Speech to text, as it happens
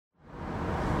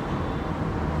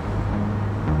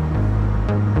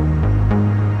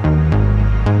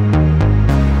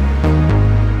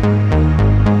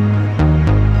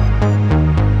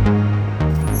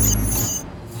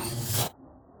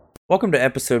Welcome to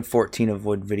episode 14 of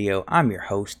Void Video. I'm your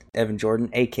host, Evan Jordan,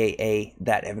 aka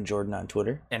That Evan Jordan on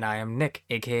Twitter. And I am Nick,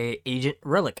 aka Agent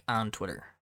Relic on Twitter.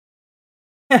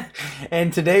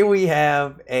 And today we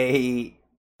have a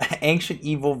Ancient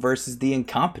Evil versus the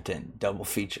Incompetent double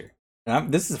feature.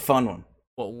 This is a fun one.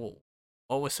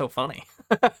 What was so funny?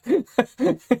 I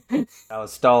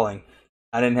was stalling.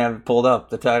 I didn't have it pulled up,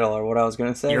 the title or what I was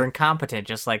going to say. You're incompetent,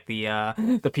 just like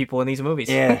the people in these movies.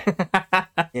 Yeah.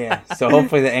 Yeah. So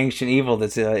hopefully the Ancient Evil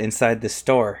that's inside this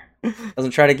store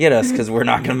doesn't try to get us, because we're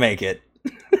not going to make it.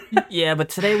 Yeah, but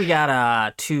today we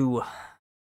got two...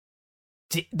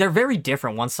 They're very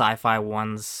different. One's sci-fi,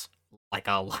 one's like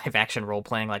a live-action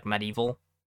role-playing, like medieval.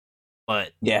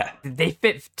 But yeah, they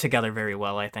fit together very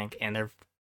well, I think. And they're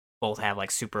both have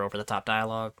like super over-the-top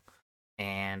dialogue.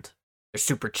 And they're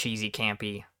super cheesy,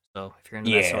 campy. So if you're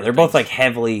into that sort of they're both like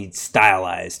heavily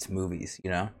stylized movies, you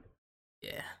know?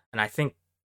 Yeah. And I think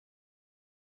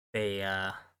they,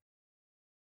 I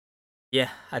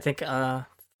think for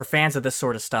fans of this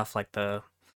sort of stuff, like the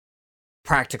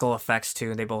practical effects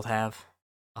too, they both have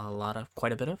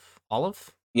quite a bit of, all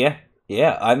of. Yeah.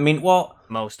 I mean, well,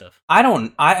 most of.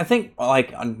 I think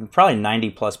like probably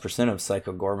 90+% of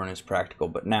Psycho Gorman is practical,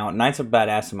 but now Knights of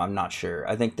Badassdom, I'm not sure.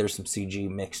 I think there's some CG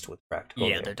mixed with practical.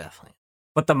 Yeah, they're definitely.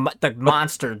 But the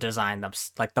monster design,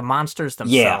 like the monsters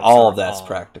themselves. Yeah, all of that's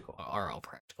practical. Are all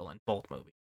practical in both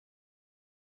movies.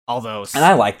 Although, and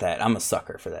I like that. I'm a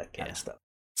sucker for that kind of stuff.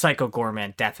 Psycho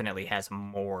Gorman definitely has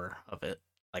more of it.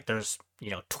 Like there's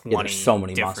 20. There's so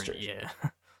many monsters. Yeah.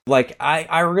 Like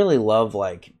I really love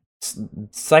like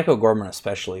Psycho Gorman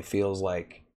especially feels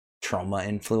like Trauma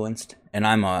influenced, and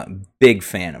I'm a big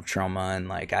fan of Trauma, and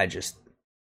like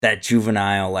that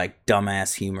juvenile like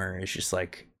dumbass humor is just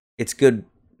like, it's good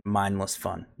mindless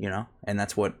fun, you know? And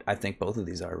that's what I think both of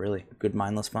these are, really good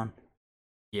mindless fun.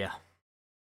 Yeah.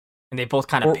 And they both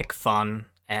kind of pick fun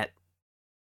at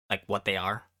like what they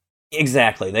are.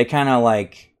 Exactly. They kind of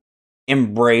like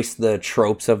embrace the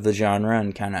tropes of the genre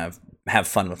and kind of have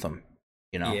fun with them,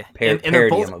 you know? Yeah.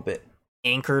 Parody them a bit.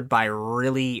 Anchored by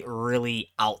really,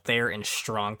 really out there and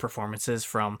strong performances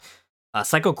from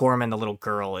Psycho Gorman. The little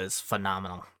girl is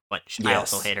phenomenal, but I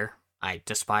also hate her. I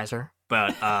despise her.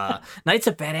 But Knights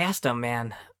of Badassdom,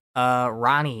 man.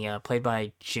 Ronnie, played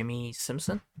by Jimmy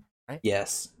Simpson, right?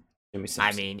 Yes. Jimmy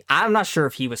Simpson. I mean, I'm not sure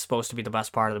if he was supposed to be the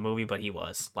best part of the movie, but he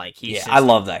was. Like, I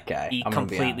love that guy. He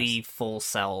completely full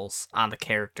sells on the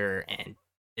character and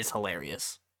is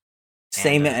hilarious.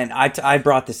 Same, and I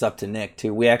brought this up to Nick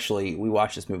too. We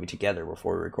watched this movie together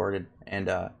before we recorded, and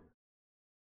to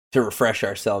refresh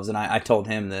ourselves. And I told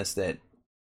him that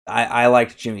I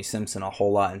liked Jimmy Simpson a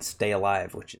whole lot in Stay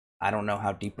Alive, which I don't know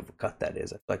how deep of a cut that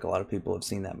is. I feel like a lot of people have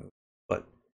seen that movie, but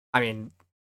I mean,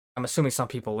 I'm assuming some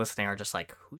people listening are just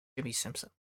like, who's Jimmy Simpson?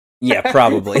 Yeah,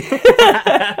 probably.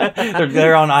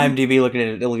 they're on IMDb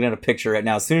looking at a picture right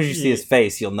now. As soon as you see his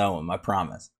face, you'll know him. I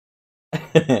promise.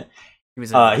 He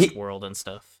was in Westworld and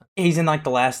stuff. He's in like the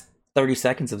last 30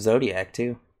 seconds of Zodiac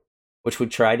too, which we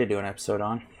tried to do an episode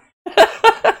on.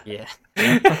 Yeah.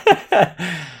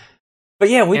 But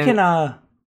yeah, we can go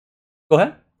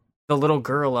ahead. The little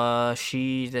girl, this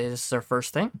is her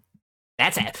first thing.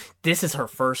 That's it. This is her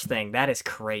first thing. That is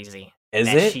crazy. Is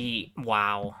it?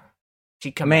 Wow.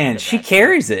 She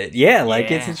carries it. Yeah, like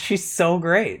she's so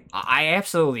great. I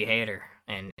absolutely hate her.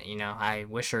 And, I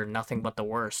wish her nothing but the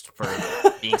worst for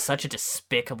being such a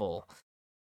despicable...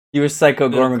 You wish Psycho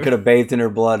Gorman could have bathed in her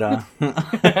blood, huh?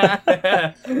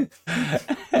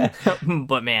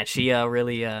 But, man, she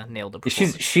really nailed the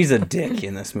performance. She's a dick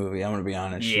in this movie, I'm going to be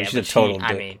honest. Yeah, she's a total dick.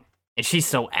 I mean, and she's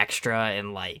so extra,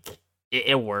 and, like,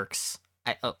 it works.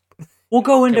 We'll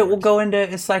go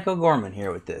into Psycho Gorman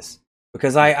here with this.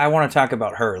 Because I want to talk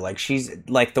about her. Like, she's...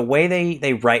 Like, the way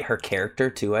they write her character,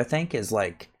 too, I think, is,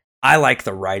 like... I like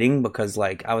the writing because,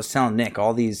 like, I was telling Nick,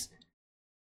 all these,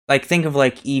 like, think of,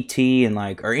 like, E.T. and,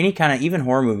 like, or any kind of, even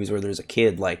horror movies where there's a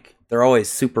kid, like, they're always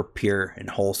super pure and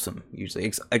wholesome,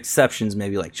 usually. Exceptions,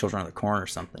 maybe, like, Children of the Corn or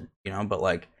something, you know? But,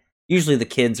 like, usually the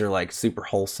kids are, like, super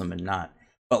wholesome and not.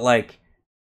 But, like,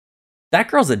 that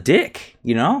girl's a dick,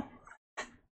 you know?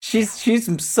 She's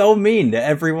so mean to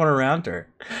everyone around her.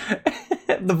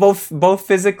 both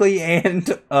physically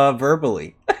and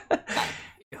verbally.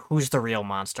 Who's the real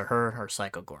monster, her or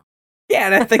Psycho Gorman? Yeah,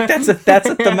 and I think that's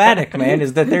a thematic, man,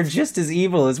 is that they're just as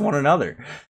evil as one another.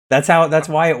 That's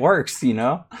why it works, you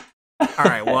know? All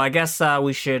right, well, I guess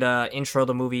we should intro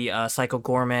the movie. Psycho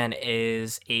Gorman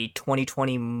is a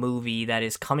 2020 movie that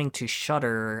is coming to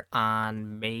Shudder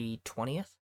on May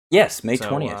 20th. Yes, May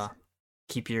 20th.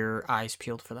 Keep your eyes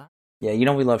peeled for that. Yeah,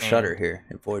 we love Shudder here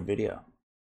at Void Video.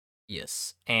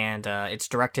 Yes, and it's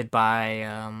directed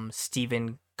by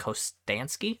Steven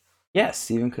Kostansky. Yes,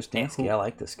 Steven Kostansky. I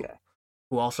like this guy.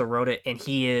 Who also wrote it, and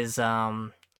he was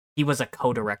a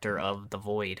co-director of The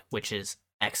Void, which is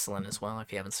excellent as well.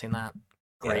 If you haven't seen that,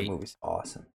 great. Yeah, the movie's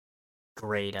awesome.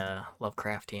 Great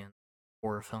Lovecraftian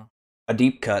horror film. A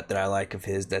deep cut that I like of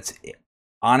his that's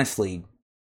honestly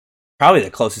probably the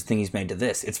closest thing he's made to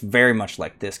this. It's very much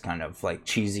like this kind of like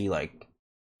cheesy like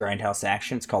grindhouse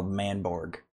action. It's called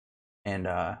Manborg. And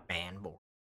Manborg.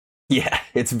 Yeah,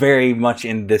 it's very much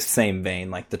in this same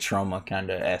vein, like the Trauma kind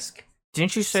of esque.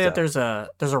 Didn't you say that there's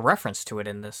a reference to it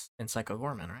in Psycho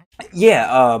Gorman, right?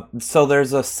 Yeah, so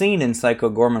there's a scene in Psycho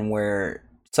Gorman where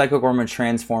Psycho Gorman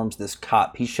transforms this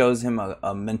cop. He shows him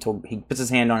a mental... He puts his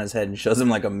hand on his head and shows him,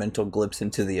 like, a mental glimpse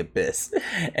into the abyss.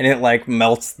 And it, like,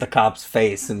 melts the cop's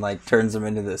face and, like, turns him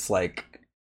into this, like,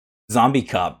 zombie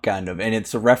cop, kind of. And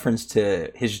it's a reference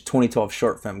to his 2012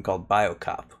 short film called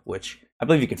BioCop, which I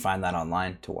believe you can find that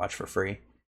online to watch for free.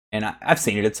 And I've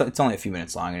seen it. It's only a few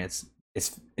minutes long, and it's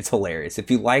hilarious.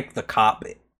 If you like the cop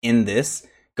in this,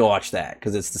 go watch that,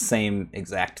 because it's the same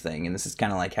exact thing. And this is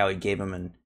kind of like how he gave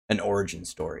him an origin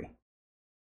story.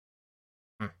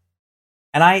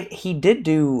 And he did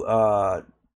do a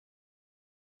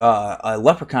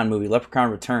Leprechaun movie,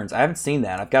 Leprechaun Returns. I haven't seen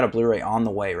that. I've got a Blu-ray on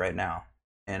the way right now,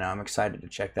 and I'm excited to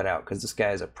check that out, because this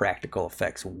guy is a practical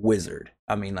effects wizard.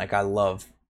 I mean, like, I love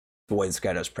the way this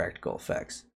guy does practical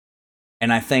effects.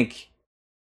 And I think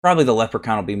probably the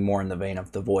Leprechaun will be more in the vein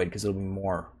of The Void, because it'll be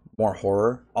more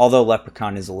horror. Although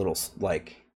Leprechaun is a little,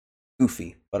 like,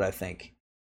 goofy, but I think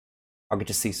I'll get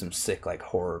to see some sick, like,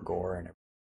 horror gore and everything.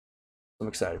 I'm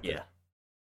excited for that.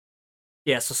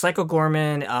 Yeah, so Psycho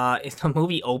Gorman, the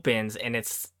movie opens, and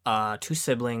it's two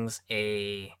siblings,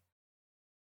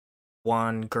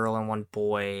 one girl and one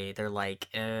boy. They're like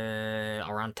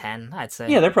around 10, I'd say.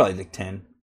 Yeah, they're probably like 10.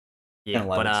 Yeah,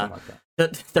 11, but something like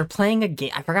that. They're playing a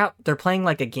game. I forgot. They're playing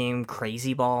like a game,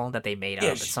 Crazy Ball, that they made up.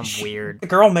 It's some weird. The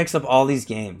girl makes up all these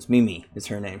games. Mimi is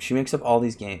her name. She makes up all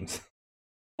these games.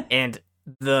 And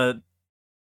the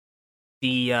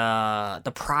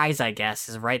prize, I guess,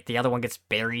 is right. The other one gets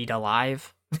buried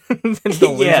alive.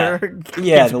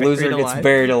 The loser gets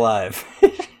buried alive.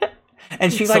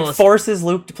 And she like forces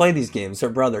Luke to play these games. Her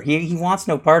brother. He wants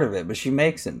no part of it, but she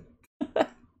makes him.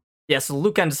 Yeah, so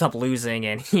Luke ends up losing,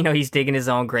 and, he's digging his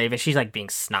own grave, and she's, like, being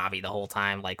snobby the whole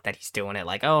time, like, that he's doing it,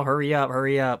 like, oh, hurry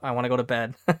up, I want to go to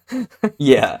bed.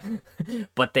 Yeah.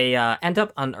 But they end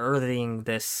up unearthing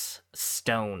this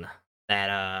stone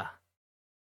that,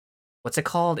 what's it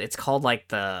called? It's called,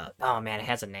 like, oh, man, it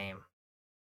has a name.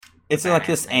 It's like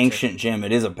this ancient gem.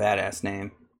 It is a badass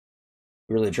name.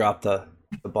 You really dropped the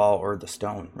ball, or the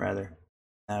stone, rather.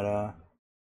 That,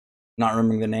 not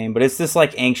remembering the name, but it's this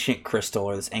like ancient crystal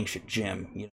or this ancient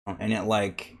gem, and it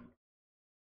like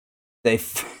they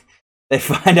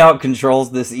find out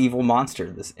controls this evil monster,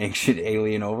 this ancient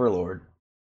alien overlord.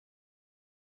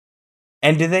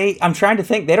 And I'm trying to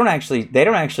think, they don't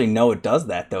actually know it does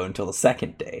that though until the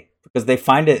second day, because they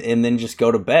find it and then just go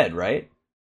to bed, right?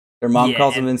 Their mom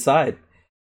calls them inside.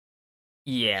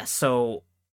 Yeah, so,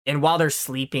 and while they're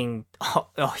sleeping,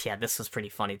 oh yeah, this was pretty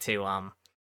funny too.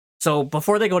 So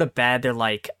before they go to bed,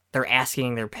 they're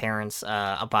asking their parents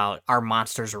about, are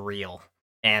monsters real?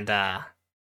 And the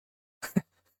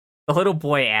little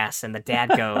boy asks, and the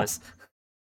dad goes,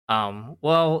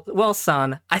 well,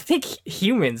 son, I think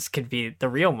humans could be the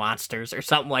real monsters or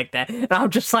something like that. And I'm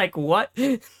just like, what?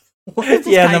 Yeah,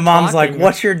 and the mom's like,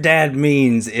 what your dad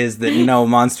means is that no,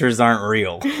 monsters aren't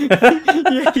real.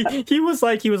 Yeah, he was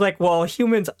like, well,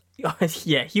 humans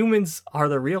are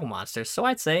the real monsters. So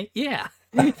I'd say, yeah.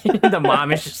 The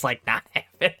mom is just like not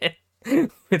having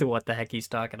it with what the heck he's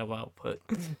talking about, but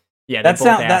yeah, that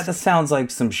sounds like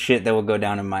some shit that would go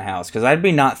down in my house, because I'd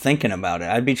be not thinking about it.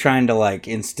 I'd be trying to like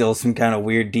instill some kind of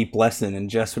weird deep lesson, and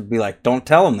Jess would be like, "Don't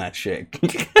tell him that shit."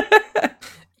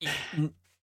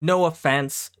 No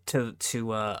offense to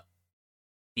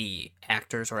the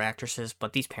actors or actresses,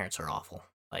 but these parents are awful.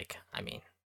 Like, I mean.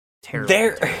 Terrible.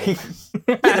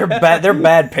 They're bad. They're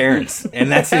bad parents,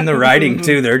 and that's in the writing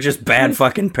too. They're just bad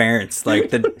fucking parents. Like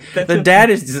the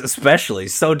dad is especially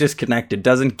so disconnected,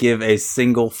 doesn't give a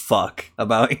single fuck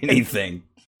about anything.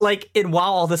 Like, and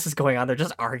while all this is going on, they're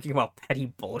just arguing about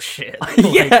petty bullshit.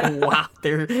 Yeah. Wow,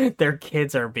 their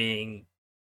kids are being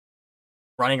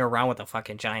running around with a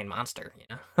fucking giant monster.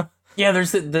 Yeah,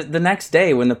 there's the next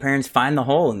day when the parents find the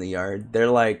hole in the yard, they're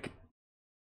like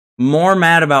more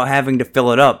mad about having to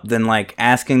fill it up than like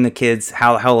asking the kids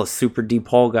how a super deep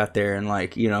hole got there, and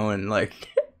like, and like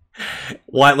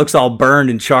Why it looks all burned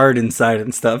and charred inside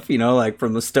and stuff, you know, like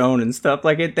from the stone and stuff.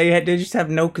 Like they just have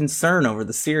no concern over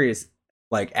the serious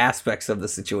like aspects of the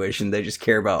situation. They just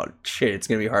care about shit. It's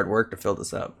gonna be hard work to fill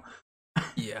this up.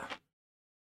 Yeah.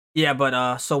 Yeah,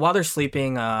 but so while they're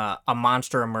sleeping, a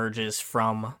monster emerges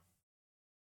from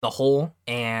the hole,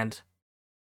 and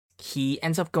he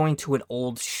ends up going to an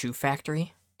old shoe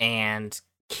factory and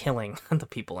killing the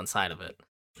people inside of it.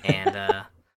 And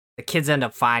the kids end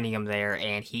up finding him there,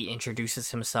 and he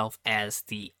introduces himself as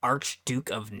the Archduke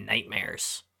of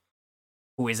Nightmares,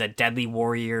 who is a deadly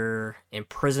warrior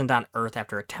imprisoned on Earth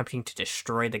after attempting to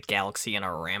destroy the galaxy in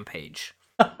a rampage.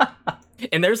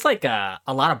 And there's like a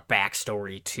lot of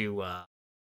backstory to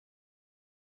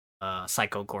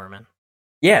Psycho Gorman.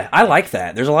 Yeah, I like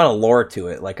that. There's a lot of lore to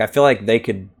it. Like I feel like they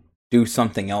could do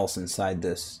something else inside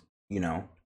this, you know,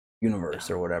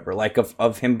 universe or whatever. Like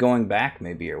of him going back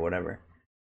maybe or whatever.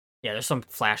 Yeah, there's some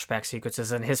flashback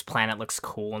sequences, and his planet looks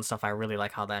cool and stuff. I really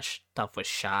like how that stuff was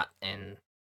shot, and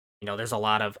you know, there's a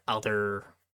lot of other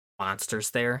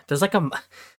monsters there. There's like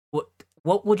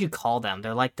what would you call them?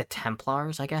 They're like the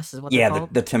Templars, I guess, is what they're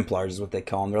called? The Templars is what they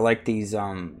call them. They're like these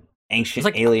ancient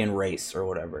like, alien race or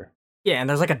whatever. Yeah, and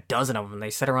there's like a dozen of them.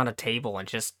 They sit around a table and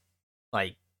just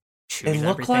like choose They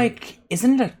look everything. like,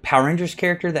 isn't it a Power Rangers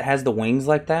character that has the wings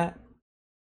like that?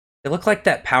 They look like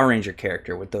that Power Ranger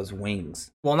character with those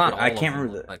wings. Well, not I can't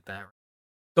remember like that.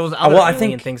 Those other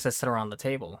alien things that sit around the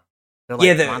table. They're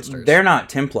like monsters. They're not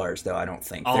Templars though. I don't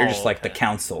think they're just like the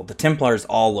Council. The Templars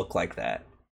all look like that.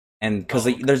 And because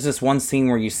there's this one scene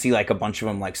where you see like a bunch of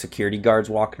them like security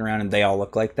guards walking around and they all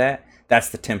look like that. That's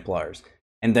the Templars.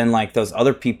 And then like those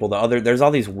other people, there's all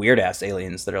these weird ass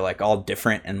aliens that are like all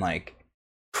different and like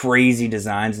crazy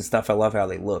designs and stuff. I love how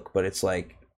they look, but it's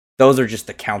like those are just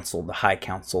the council, the high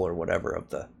council or whatever of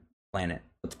the planet.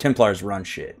 But the Templars run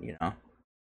shit, you know?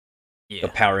 Yeah. The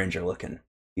Power Ranger looking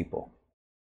people.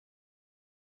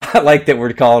 I like that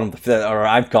we're calling them, or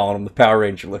I'm calling them the Power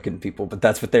Ranger looking people, but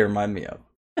that's what they remind me of.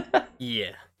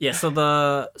 Yeah.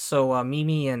 So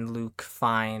Mimi and Luke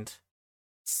find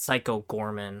Psycho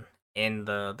Gorman in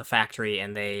the factory,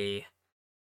 and they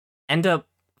end up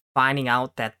finding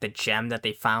out that the gem that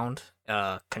they found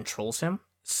controls him.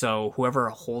 So whoever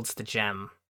holds the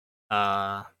gem,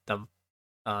 the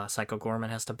Psycho Gorman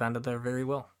has to bend to their very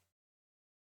will.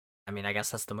 I mean, I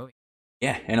guess that's the movie.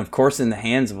 Yeah, and of course, in the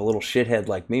hands of a little shithead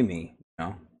like Mimi, you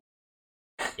know.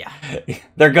 Yeah,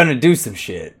 they're gonna do some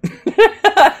shit.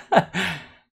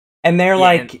 And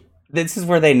they're this is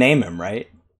where they name him, right?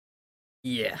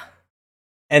 Yeah.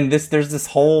 And there's this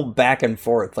whole back and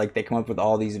forth, like they come up with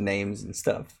all these names and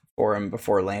stuff for him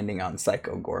before landing on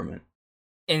Psycho Gorman.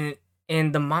 And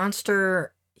the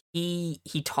monster, he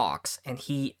talks, and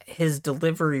his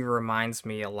delivery reminds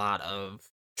me a lot of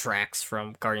Drax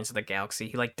from Guardians of the Galaxy.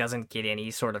 He like doesn't get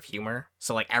any sort of humor,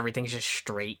 so like everything's just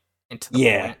straight into the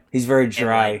point. He's very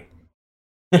dry.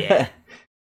 Yeah.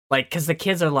 Like, because the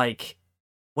kids are like,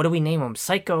 what do we name him?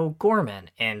 Psycho Gorman.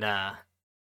 And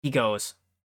he goes,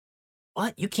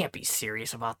 what? You can't be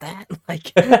serious about that.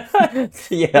 Like,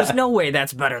 there's no way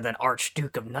that's better than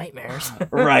Archduke of Nightmares.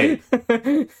 Right.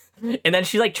 And then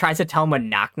she like tries to tell him a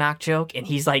knock-knock joke, and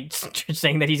he's like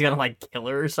saying that he's gonna like kill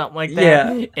her or something like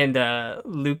that. Yeah. And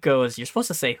Luke goes, you're supposed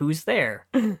to say, who's there?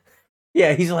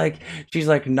 Yeah, she's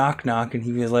like, knock knock, and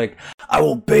he was like, I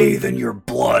will bathe in your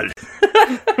blood.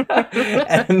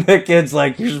 And the kid's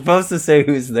like, you're supposed to say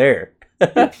who's there.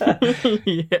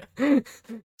 Yeah.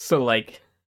 So like,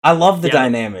 I love the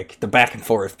dynamic, the back and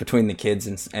forth between the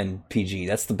kids and PG.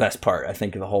 That's the best part, I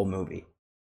think, of the whole movie.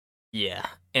 Yeah.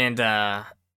 And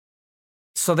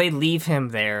so they leave him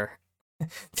there.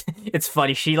 It's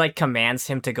funny, she like commands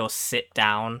him to go sit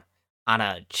down on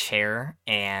a chair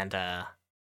and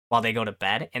while they go to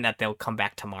bed, and that they'll come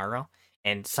back tomorrow.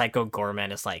 And Psycho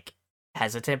Gorman is like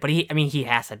hesitant, but he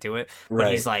has to do it. But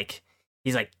right. he's like,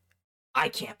 I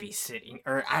can't be sitting,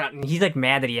 or he's like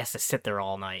mad that he has to sit there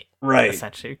all night, right?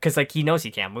 Essentially, because like he knows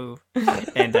he can't move,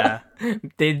 and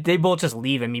they both just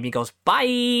leave, and Mimi goes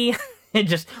bye,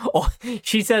 and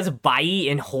she says bye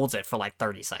and holds it for like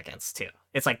 30 seconds too.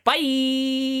 It's like bye.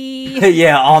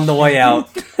 Yeah, on the way out.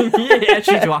 Yeah,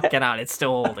 she's walking out. It's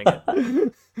still holding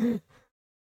it.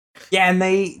 Yeah, and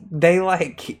they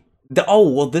like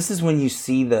this is when you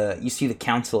see the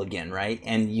council again, right?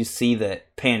 And you see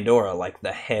that Pandora, like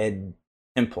the head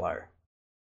Templar,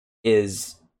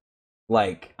 is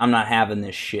like, I'm not having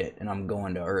this shit, and I'm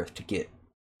going to Earth to get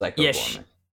Psycho Gorman.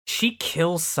 She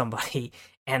kills somebody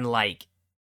and like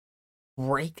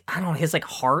break, I don't know, his like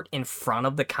heart in front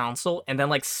of the council, and then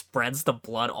like spreads the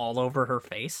blood all over her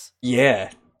face.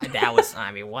 Yeah. That was,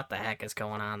 I mean, what the heck is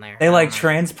going on there? They like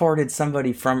transported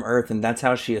somebody from Earth, and that's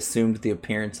how she assumed the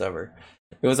appearance of her.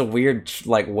 It was a weird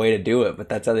like way to do it, but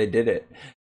that's how they did it.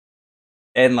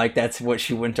 And like that's what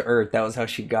she went to Earth. That was how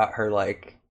she got her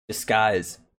like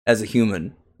disguise as a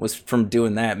human, was from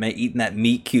doing that, eating that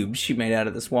meat cube she made out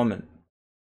of this woman.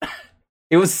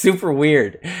 It was super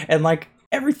weird, and like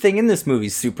everything in this movie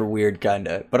is super weird,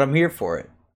 kinda. But I'm here for it.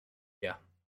 Yeah.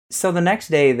 So the next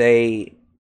day,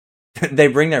 they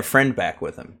bring their friend back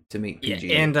with them to meet PG.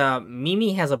 Yeah, and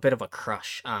Mimi has a bit of a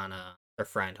crush on their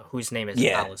friend, whose name is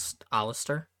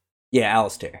Alistair. Yeah,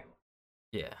 Alistair.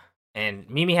 Yeah, and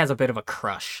Mimi has a bit of a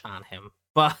crush on him,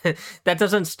 but that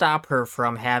doesn't stop her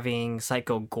from having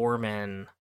Psycho Gorman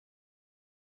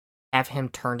have him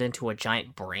turned into a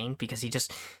giant brain, because he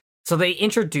just... So they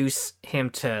introduce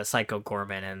him to Psycho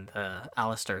Gorman, and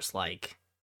Alistair's like,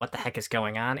 what the heck is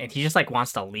going on? And he just like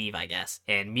wants to leave, I guess.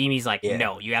 And Mimi's like,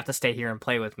 no, you have to stay here and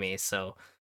play with me. So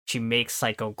she makes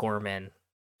Psycho Gorman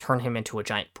turn him into a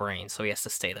giant brain, so he has to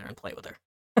stay there and play with her.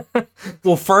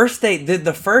 Well,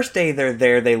 the first day they're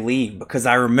there, they leave, because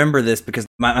I remember this, because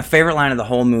my favorite line of the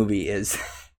whole movie is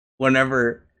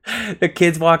whenever the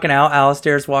kid's walking out,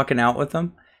 Alistair's walking out with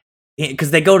them,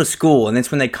 because they go to school, and it's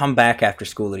when they come back after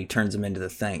school that he turns them into the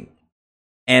thing.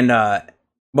 And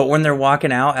but when they're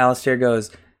walking out, Alistair goes,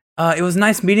 it was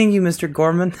nice meeting you, Mr.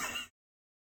 Gorman.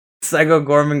 Psycho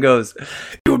Gorman goes,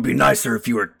 it would be nicer if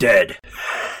you were dead.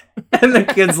 And the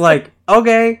kid's like,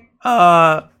 okay,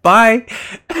 bye.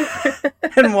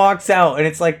 And walks out. And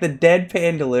it's like the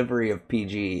deadpan delivery of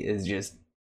PG is just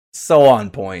so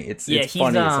on point. It's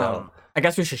funny as hell. I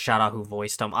guess we should shout out who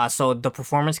voiced him. So the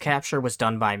performance capture was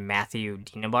done by Matthew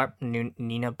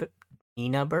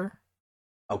Nienaber.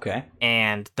 Okay.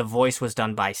 And the voice was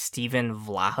done by Stephen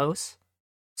Vlahos.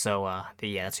 So,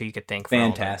 yeah, that's who you could thank for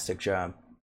fantastic job.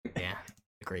 Yeah,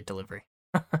 great delivery.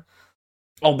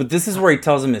 Oh, but this is where he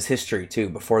tells him his history, too,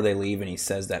 before they leave, and he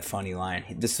says that funny line.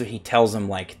 He tells him,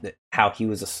 like, how he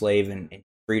was a slave and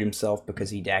freed himself because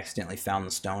he'd accidentally found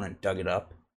the stone and dug it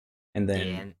up. And then...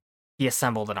 Yeah, and he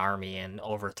assembled an army and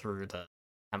overthrew the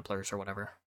Templars or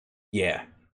whatever. Yeah,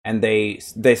 and they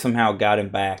somehow got him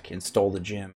back and stole the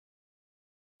gem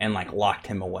and, like, locked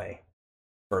him away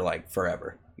for, like,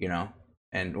 forever, you know?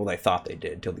 And, well, they thought they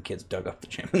did, till the kids dug up the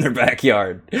gem in their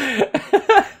backyard.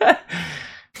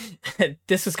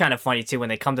 This is kind of funny, too. When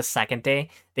they come the second day,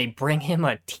 they bring him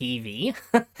a TV.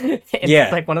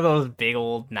 It's like one of those big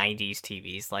old 90s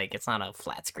TVs. Like, it's not a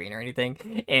flat screen or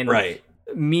anything. And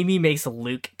Mimi makes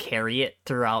Luke carry it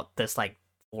throughout this, like,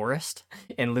 forest.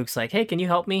 And Luke's like, hey, can you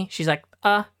help me? She's like,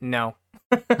 no.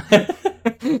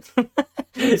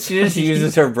 She just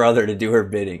uses her brother to do her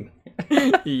bidding.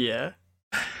 Yeah.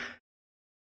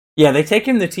 Yeah, they take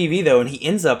him the TV, though, and he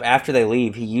ends up, after they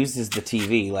leave, he uses the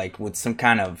TV, like, with some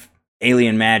kind of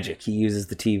alien magic. He uses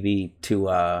the TV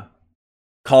to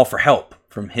call for help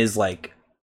from his, like,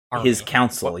 army. His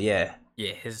council, Yeah,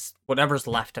 his whatever's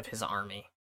left of his army.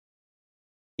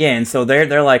 Yeah, and so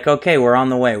they're like, okay, we're on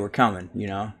the way, we're coming, you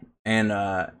know? And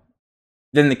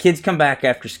then the kids come back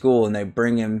after school, and they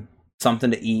bring him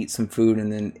something to eat, some food,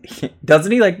 and then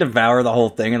doesn't he like devour the whole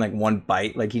thing in like one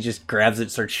bite? Like he just grabs it,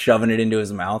 starts shoving it into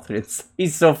his mouth, and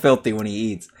he's so filthy when he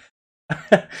eats.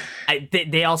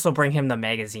 They also bring him the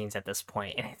magazines at this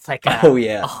point, and it's like a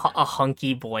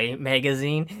hunky boy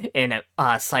magazine, and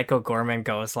Psycho Gorman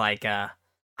goes like, I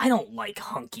don't like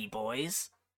hunky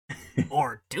boys.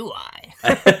 Or do I?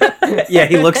 Yeah,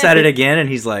 he looks at it again and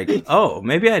he's like, oh,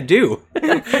 maybe I do.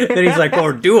 Then he's like,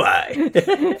 or do I?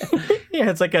 Yeah,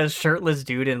 it's like a shirtless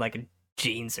dude in like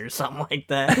jeans or something like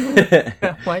that.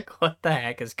 I'm like, what the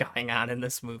heck is going on in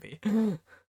this movie?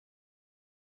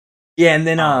 Yeah, and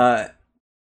then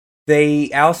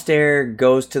Alistair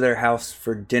goes to their house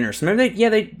for dinner. So maybe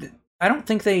I don't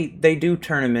think they do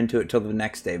turn him into it till the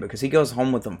next day, because he goes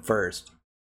home with them first.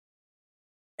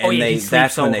 And he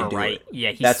sleeps over, right?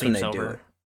 Yeah, he that's sleeps when they over. do it.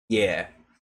 Yeah.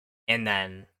 And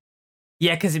then,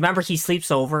 because remember, he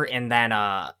sleeps over, and then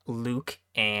Luke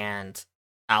and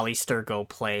Alistair go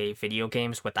play video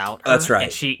games without her. That's right.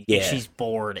 And she's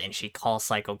bored, and she calls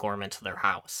Psycho Gorman to their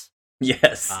house.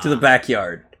 Yes, to the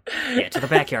backyard. Yeah, to the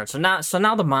backyard. So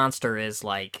now the monster is,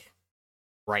 like,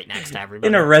 right next to everybody.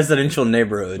 In a residential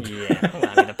neighborhood. Yeah, well,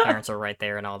 I mean, the parents are right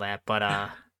there and all that.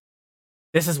 But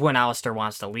this is when Alistair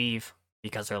wants to leave,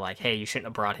 because they're like, hey, you shouldn't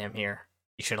have brought him here.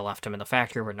 You should have left him in the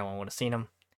factory where no one would have seen him.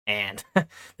 And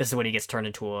this is when he gets turned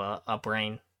into a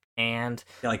brain. And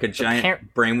like a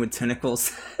giant brain with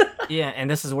tentacles. Yeah, and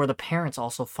this is where the parents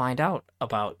also find out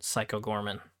about Psycho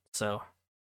Gorman. So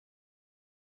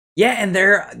Yeah, and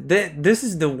this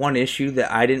is the one issue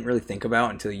that I didn't really think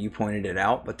about until you pointed it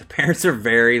out, but the parents are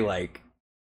very, like,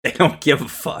 they don't give a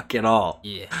fuck at all.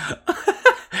 Yeah.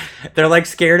 They're, like,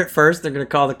 scared at first. They're going to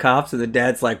call the cops, and the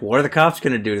dad's like, what are the cops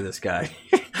going to do to this guy?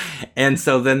 And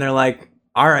so then they're like,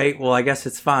 all right, well, I guess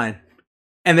it's fine.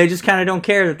 And they just kind of don't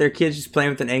care that their kid's just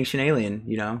playing with an ancient alien,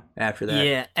 you know, after that.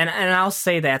 Yeah, and I'll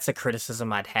say that's a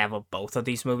criticism I'd have of both of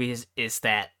these movies, is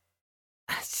that,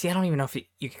 see, I don't even know if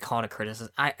you could call it a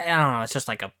criticism. I don't know, it's just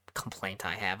like a complaint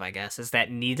I have, I guess, is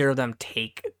that neither of them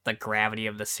take the gravity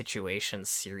of the situation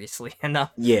seriously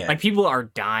enough. Yeah. Like, people are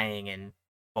dying in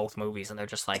both movies, and they're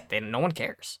just like, no one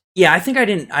cares. Yeah, I think I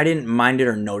didn't mind it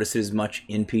or notice it as much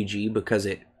in PG because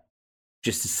it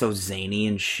just is so zany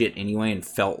and shit anyway, and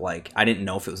felt like I didn't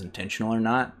know if it was intentional or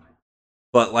not.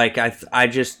 But like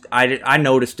I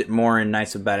noticed it more in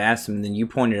Nice of Badass, and then you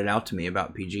pointed it out to me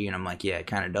about PG, and I'm like, yeah, it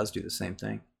kind of does do the same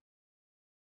thing.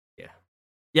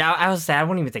 Yeah, I was sad. I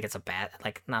wouldn't even think it's a bad,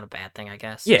 like, not a bad thing, I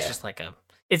guess. Yeah. It's just like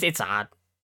it's odd.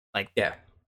 Like, yeah,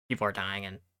 people are dying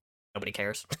and nobody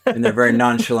cares. And they're very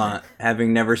nonchalant,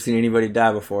 having never seen anybody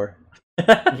die before.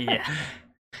 Yeah.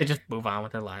 They just move on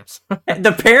with their lives.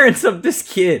 The parents of this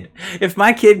kid. If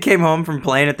my kid came home from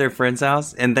playing at their friend's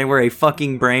house and they were a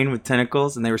fucking brain with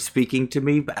tentacles and they were speaking to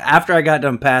me, after I got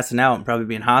done passing out and probably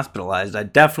being hospitalized,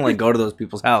 I'd definitely go to those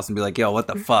people's house and be like, yo, what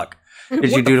the fuck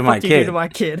did you do to my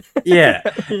kid? Yeah.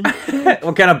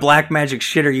 What kind of black magic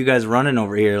shit are you guys running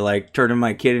over here? Like, turning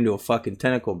my kid into a fucking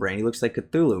tentacle brain. He looks like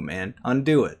Cthulhu, man.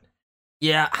 Undo it.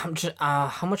 Yeah, I'm just,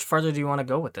 how much further do you want to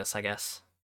go with this, I guess?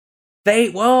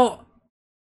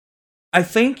 I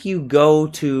think you go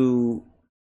to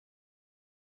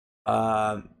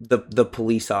the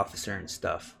police officer and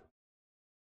stuff.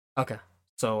 Okay.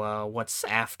 So what's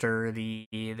after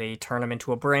they turn him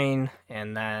into a brain,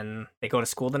 and then they go to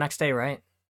school the next day, right?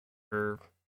 Or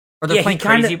they're playing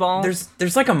crazy ball?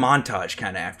 There's like a montage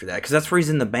kind of after that, because that's where he's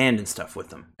in the band and stuff with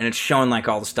them, and it's showing like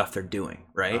all the stuff they're doing,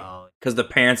 right? Because the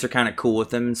parents are kind of cool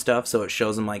with him and stuff, so it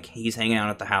shows them like he's hanging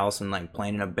out at the house and like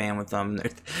playing in a band with them.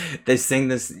 They sing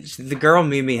this. The girl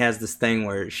Mimi has this thing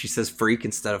where she says "freak"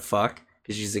 instead of "fuck"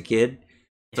 because she's a kid.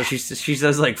 So she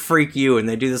says like "freak you," and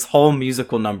they do this whole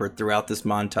musical number throughout this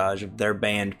montage of their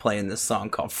band playing this song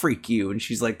called "Freak You," and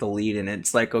she's like the lead in it.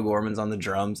 Psycho Gorman's on the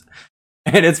drums.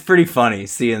 And it's pretty funny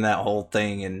seeing that whole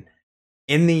thing. And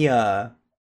in the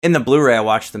Blu-ray, I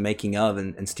watched the making of,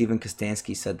 and Steven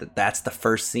Kostanski said that that's the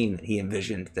first scene that he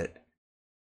envisioned that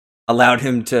allowed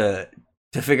him to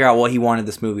figure out what he wanted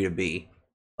this movie to be.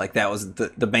 Like, that was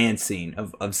the band scene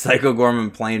of Psycho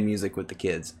Gorman playing music with the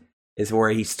kids is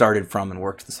where he started from and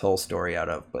worked this whole story out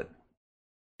of. But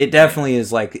it definitely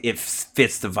is like, it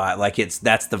fits the vibe. Like,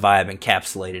 that's the vibe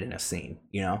encapsulated in a scene,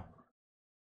 you know?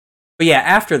 But yeah,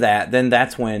 after that, then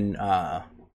that's when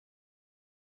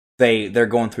they're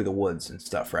going through the woods and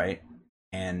stuff, right?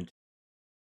 And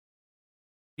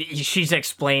she's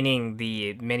explaining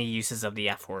the many uses of the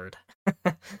F word.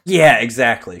 Yeah,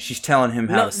 exactly. She's telling him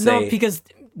how to say. No, because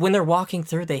when they're walking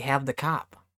through, they have the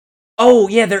cop. Oh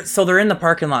yeah, they're in the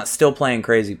parking lot still playing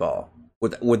crazy ball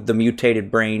with the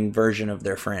mutated brain version of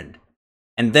their friend,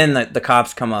 and then the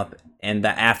cops come up. And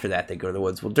after that, they go to the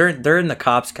woods. Well, during the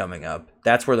cops coming up,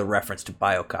 that's where the reference to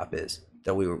BioCop is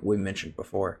that we mentioned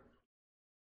before.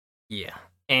 Yeah,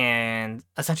 and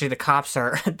essentially the cops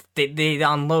are they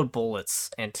unload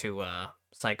bullets into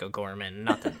Psycho Gorman.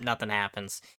 Nothing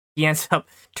happens. He ends up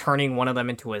turning one of them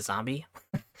into a zombie.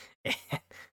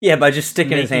 Yeah, by just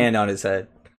sticking his hand on his head,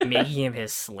 making him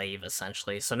his slave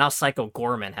essentially. So now Psycho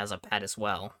Gorman has a pet as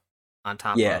well, on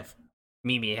top of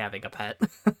Mimi having a pet.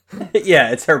 Yeah,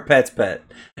 it's her pet's pet.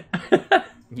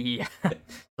 Yeah.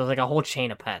 So like a whole chain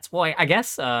of pets. Well, I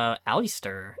guess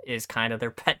Alistair is kind of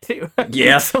their pet too.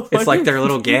 Yeah, so it's like their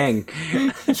little gang.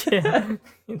 Yeah.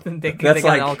 They got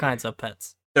like, all kinds of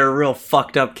pets. They're real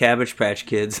fucked up Cabbage Patch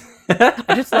Kids.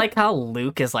 I just like how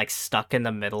Luke is like stuck in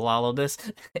the middle of all of this.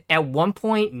 At one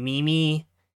point, Mimi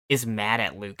is mad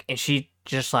at Luke, and she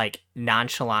just like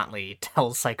nonchalantly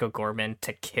tells Psycho Gorman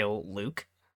to kill Luke.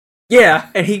 Yeah,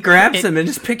 and he grabs him and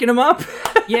just picking him up.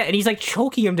 Yeah, and he's like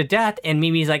choking him to death, and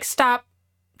Mimi's like, "Stop!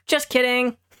 Just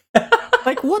kidding."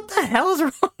 Like, what the hell is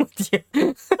wrong with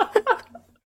you?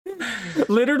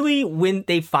 Literally, when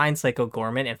they find Psycho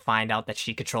Gorman and find out that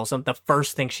she controls him, the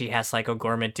first thing she has Psycho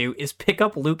Gorman do is pick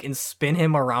up Luke and spin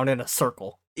him around in a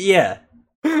circle. Yeah.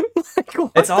 Like,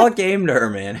 it's all game to her,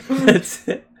 man.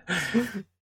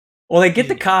 Well, they get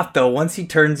the cop, though. Once he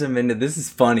turns him into... This is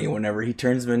funny. Whenever he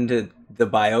turns him into the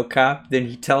bio cop, then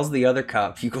he tells the other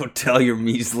cop, "You go tell your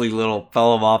measly little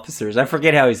fellow officers." I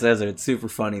forget how he says it. It's super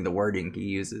funny, the wording he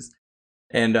uses.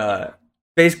 And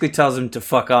basically tells him to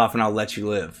fuck off and I'll let you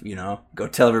live, you know? Go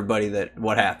tell everybody that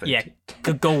what happened. Yeah,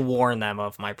 go warn them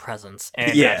of my presence.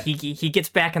 And yeah. He gets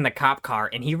back in the cop car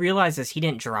and he realizes he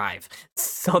didn't drive.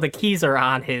 So the keys are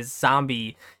on his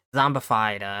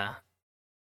zombified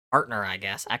partner, I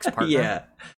guess, ex-partner. Yeah.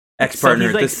 Ex-partner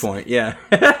at this point, yeah.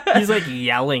 He's like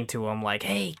yelling to him like,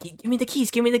 "Hey, give me the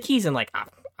keys," and like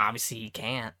obviously he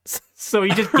can't. So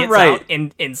he just gets out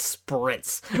and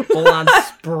sprints. Full on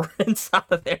sprints out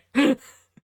of there.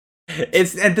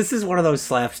 And this is one of those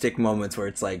slapstick moments where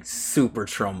it's like super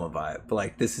trauma vibe.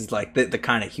 Like this is like the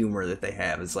kind of humor that they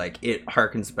have is like it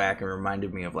harkens back and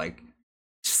reminded me of like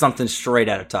something straight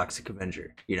out of Toxic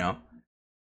Avenger, you know?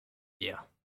 Yeah.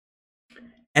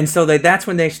 And so that's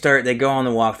when they go on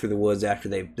the walk through the woods after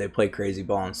they play crazy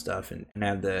ball and stuff and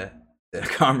have the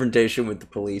confrontation with the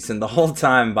police. And the whole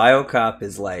time BioCop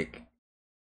is like,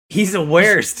 he's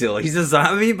aware still. He's a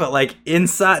zombie, but like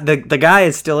inside, the guy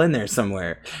is still in there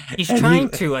somewhere. He's trying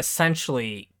to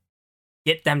essentially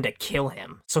get them to kill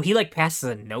him. So he like passes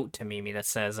a note to Mimi that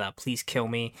says, "Please kill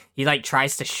me." He like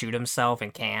tries to shoot himself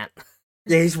and can't.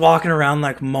 Yeah, he's walking around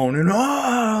like moaning,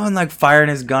 oh, and like firing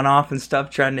his gun off and stuff,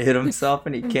 trying to hit himself,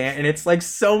 and he can't. And it's like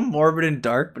so morbid and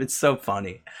dark, but it's so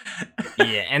funny.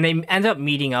 Yeah, and they end up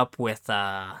meeting up with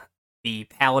the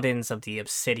Paladins of the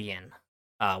Obsidian,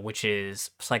 which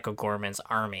is Psycho Gorman's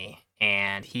army,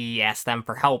 and he asked them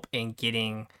for help in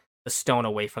getting the stone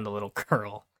away from the little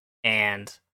girl.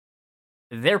 And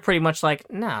they're pretty much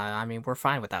like, nah, I mean, we're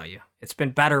fine without you. It's been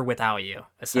better without you.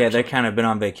 Yeah, they've kind of been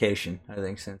on vacation, I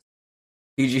think, since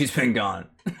PG's been gone.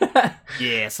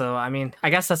 Yeah, so I mean, I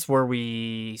guess that's where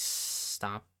we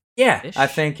stop. Yeah, I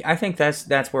think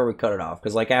that's where we cut it off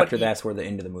because like after that's where the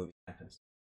end of the movie happens.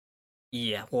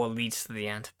 Yeah, well, it leads to the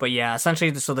end. But yeah,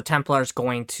 essentially, so the Templar's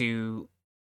going to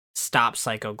stop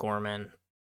Psycho Gorman,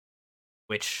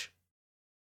 which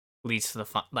leads to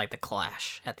the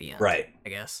clash at the end. Right, I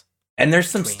guess. And there's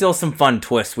still some fun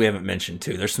twists we haven't mentioned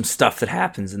too. There's some stuff that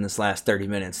happens in this last 30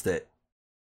 minutes that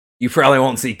you probably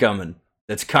won't see coming.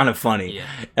 That's kind of funny, yeah.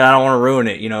 And I don't want to ruin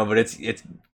it, you know. But it's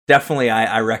definitely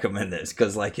I recommend this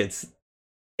because like it's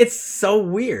so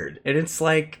weird and it's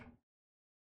like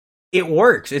it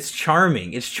works. It's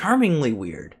charming. It's charmingly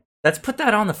weird. Let's put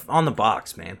that on the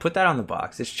box, man. Put that on the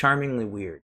box. It's charmingly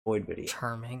weird. Void video.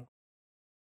 Charming.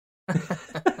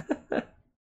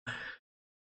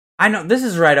 I know this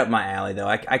is right up my alley though.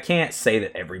 I can't say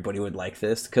that everybody would like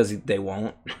this because they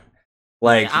won't.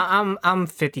 Like yeah, I'm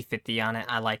 50-50 on it.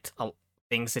 I liked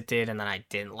things it did, and then I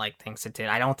didn't like things it did.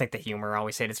 I don't think the humor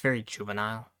always hit. It's very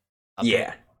juvenile.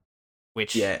 Yeah.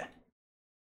 Which yeah.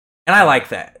 And I like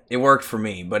that. It worked for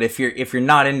me. But if you're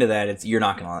not into that, you're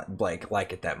not gonna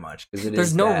like it that much because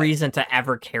there's no reason to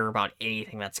ever care about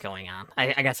anything that's going on.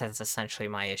 I guess that's essentially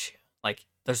my issue. Like,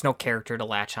 there's no character to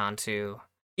latch onto.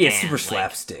 Yeah, it's super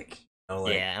slapstick. You know,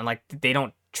 yeah, and like they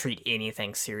don't treat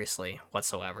anything seriously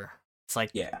whatsoever. It's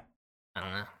like I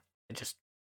don't know.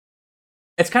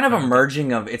 It's kind of a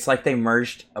merging of. It's like they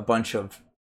merged a bunch of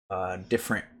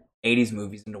different 80s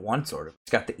movies into one sort of.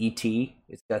 It's got the E.T.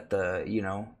 It's got the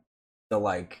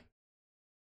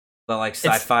the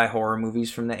sci-fi horror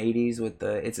movies from the 80s with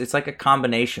the. It's like a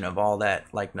combination of all that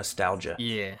like nostalgia.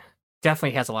 Yeah,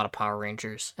 definitely has a lot of Power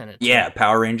Rangers in it. Yeah,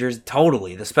 Power Rangers,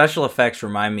 totally. The special effects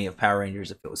remind me of Power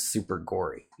Rangers if it was super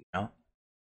gory, you know.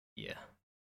 Yeah.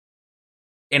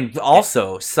 And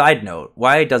also, side note,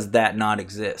 why does that not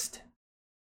exist?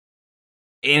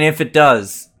 And if it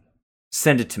does,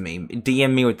 send it to me.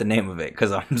 DM me with the name of it,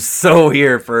 because I'm so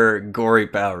here for gory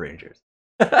Power Rangers.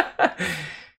 But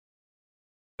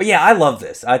yeah, I love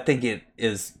this. I think it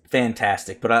is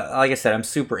fantastic. But like I said, I'm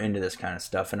super into this kind of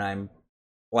stuff, and I'm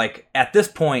like, at this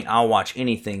point, I'll watch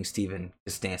anything Steven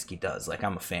Kostanski does. Like,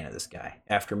 I'm a fan of this guy.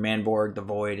 After Manborg, The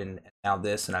Void, and now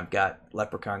this, and I've got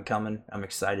Leprechaun coming, I'm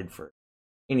excited for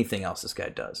anything else this guy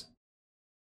does.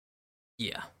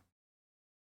 Yeah.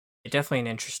 Definitely an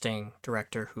interesting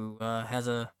director who has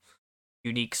a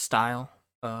unique style.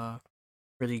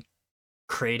 Really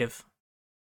creative.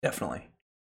 Definitely.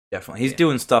 He's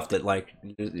doing stuff that, like,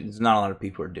 there's not a lot of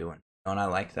people are doing. And I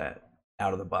like that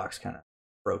out-of-the-box kind of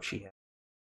approach he has.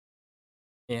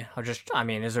 Yeah,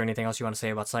 is there anything else you want to say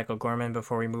about Psycho Gorman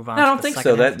before we move on? No, I don't think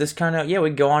so. This kind of, we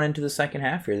can go on into the second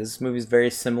half here. This movie is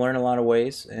very similar in a lot of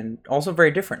ways, and also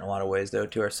very different in a lot of ways, though,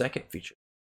 to our second feature.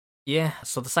 Yeah,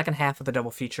 so the second half of the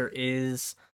double feature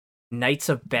is Knights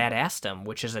of Badassdom,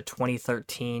 which is a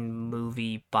 2013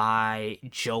 movie by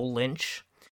Joe Lynch,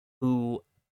 who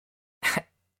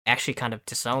actually kind of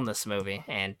disowned this movie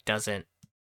and doesn't.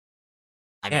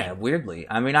 Weirdly.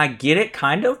 I mean, I get it,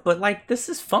 kind of, but, like, this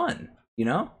is fun. You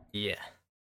know? Yeah.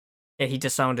 Yeah, he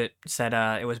disowned it. Said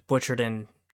it was butchered in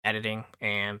editing,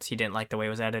 and he didn't like the way it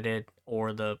was edited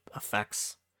or the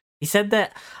effects. He said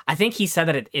that I think he said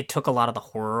that it took a lot of the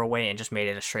horror away and just made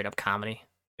it a straight up comedy,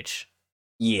 which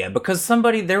Yeah, because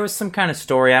there was some kind of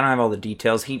story. I don't have all the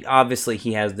details. He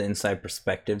has the inside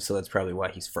perspective, so that's probably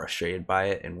why he's frustrated by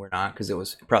it, and we're not, because it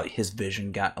was probably his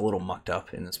vision got a little mucked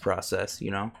up in this process, you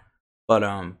know. But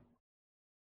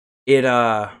he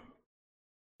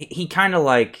kind of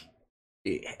like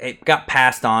it got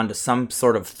passed on to some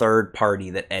sort of third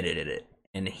party that edited it,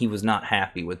 and he was not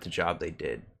happy with the job they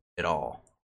did at all.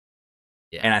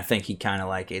 Yeah, and I think he kind of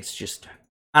like it's just.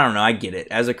 I don't know. I get it.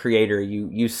 As a creator,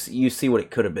 you see what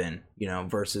it could have been, you know,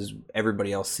 versus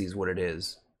everybody else sees what it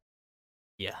is.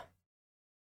 Yeah.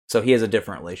 So he has a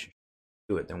different relationship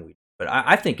to it than we do. But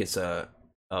I think it's a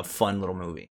fun little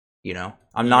movie, you know.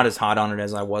 I'm not as hot on it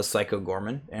as I was Psycho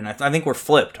Gorman, and I think we're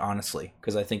flipped, honestly,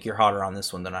 because I think you're hotter on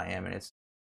this one than I am,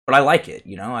 but I like it,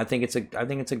 you know. I think it's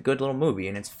a good little movie,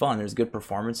 and it's fun. There's good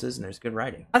performances and there's good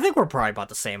writing. I think we're probably about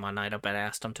the same on Night Up at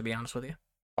Aston, to be honest with you.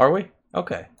 Are we?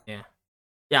 Okay. Yeah.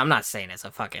 Yeah, I'm not saying it's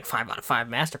a fucking 5 out of 5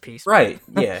 masterpiece. Right,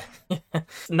 yeah.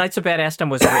 Knights of Bad Aston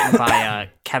was written by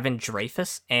Kevin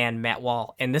Dreyfuss and Matt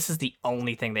Wall, and this is the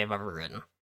only thing they've ever written,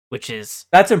 which is...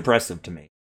 That's impressive to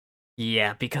me.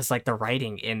 Yeah, because, like, the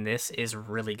writing in this is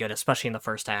really good, especially in the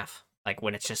first half, like,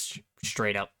 when it's just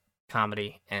straight up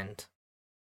comedy and...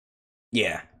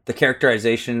 Yeah, the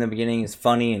characterization in the beginning is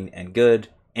funny and good,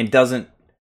 and doesn't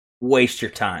waste your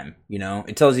time, you know.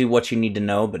 It tells you what you need to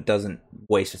know, but doesn't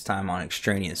waste its time on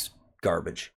extraneous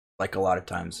garbage, like a lot of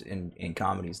times in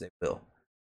comedies they will.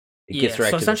 It gets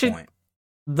right to the point.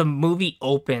 The movie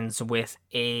opens with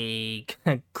a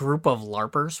group of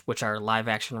LARPers, which are live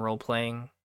action role playing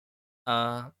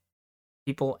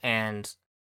people, and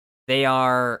they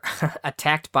are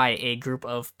attacked by a group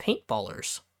of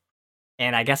paintballers.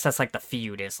 And I guess that's like the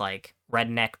feud, is like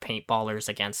redneck paintballers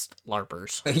against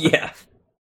LARPers. Yeah.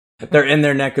 They're in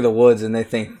their neck of the woods, and they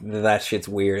think that shit's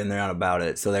weird, and they're not about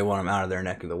it, so they want them out of their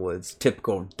neck of the woods.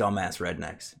 Typical dumbass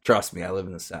rednecks. Trust me, I live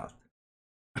in the South.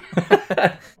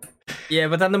 Yeah,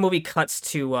 but then the movie cuts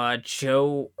to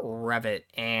Joe Revitt,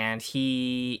 and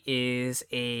he is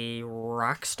a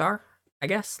rock star, I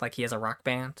guess. Like, he has a rock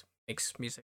band, makes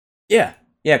music. Yeah,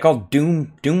 called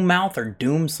Doom Mouth or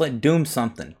Doom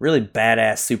something. Really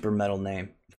badass super metal name.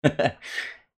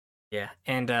 Yeah,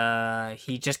 and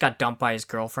he just got dumped by his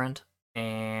girlfriend,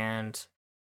 and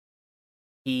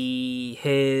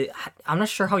I'm not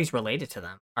sure how he's related to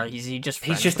them. Is he just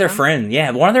friends? He's just their friend.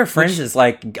 Yeah, one of their friends is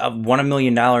like won $1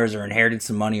 million or inherited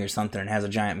some money or something and has a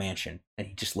giant mansion, and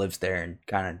he just lives there and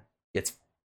kind of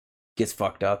gets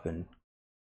fucked up and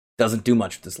doesn't do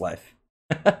much with his life.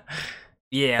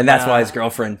 Yeah, and that's why his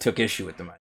girlfriend took issue with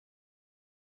him.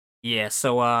 Yeah,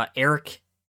 so Eric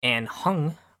and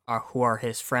Hung, who are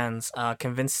his friends,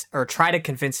 try to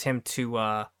convince him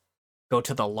to go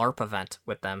to the LARP event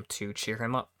with them to cheer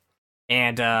him up.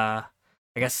 And I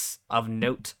guess of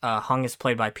note, Hung is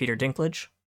played by Peter Dinklage.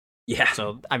 Yeah,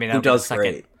 so I mean, who does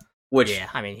great. Which, yeah,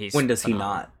 I mean, when does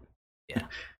phenomenal. He not? Yeah,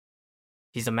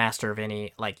 he's a master of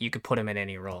any. Like, you could put him in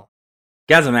any role.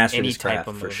 Guy's a master of his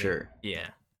craft for sure. Yeah,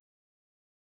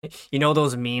 you know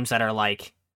those memes that are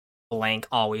like, blank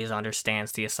always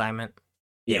understands the assignment.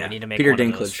 Yeah, we need to make Peter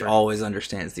Dinklage always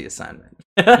understands the assignment.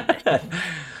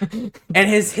 And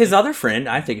his other friend,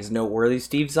 I think, is noteworthy,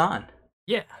 Steve Zahn.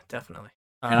 Yeah, definitely.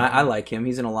 And I like him.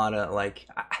 He's in a lot of, like...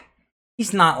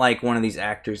 He's not like one of these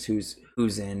actors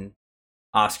who's in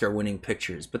Oscar-winning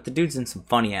pictures, but the dude's in some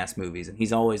funny-ass movies, and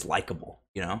he's always likable,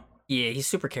 you know? Yeah, he's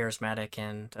super charismatic,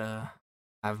 and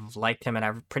I've liked him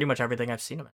in pretty much everything I've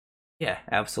seen him in. Yeah,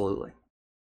 absolutely.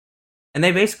 And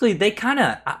they kind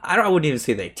of, I wouldn't even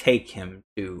say they take him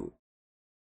to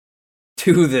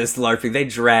this LARPing. They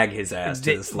drag his ass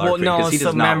to this LARPing because he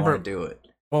does not want to do it.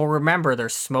 Well, remember, they're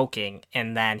smoking,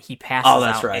 and then he passes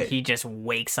out, right. And he just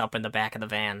wakes up in the back of the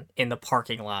van in the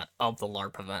parking lot of the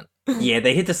LARP event. Yeah,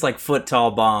 they hit this, like,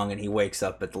 foot-tall bong, and he wakes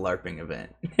up at the LARPing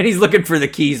event. And he's looking for the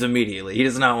keys immediately. He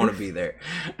does not want to be there.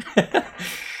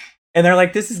 And they're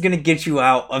like, this is going to get you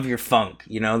out of your funk,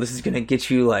 you know? This is going to get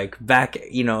you, like, back,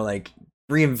 you know, like,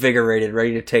 reinvigorated,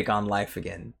 ready to take on life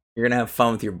again. You're going to have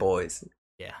fun with your boys.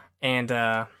 Yeah.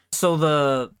 And, so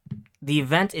the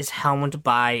event is helmed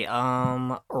by,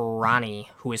 Ronnie,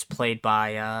 who is played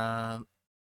by,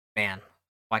 man,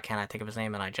 why can't I think of his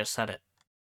name? And I just said it.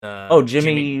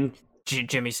 Jimmy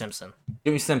Simpson.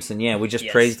 Jimmy Simpson, yeah, we just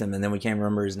praised him, and then we can't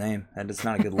remember his name. That is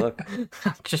not a good look.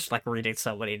 I'm just, like, reading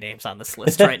so many names on this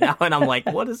list right now, and I'm like,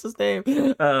 what is his name?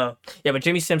 Yeah, but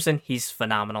Jimmy Simpson, he's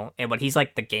phenomenal. But he's,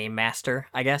 like, the game master,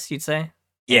 I guess you'd say.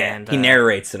 Yeah, and he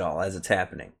narrates it all as it's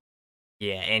happening.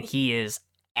 Yeah, and he is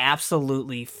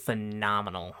absolutely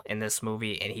phenomenal in this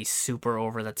movie, and he's super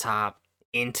over the top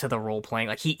into the role playing.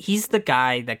 Like he's the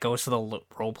guy that goes to the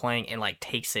role playing and like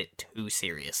takes it too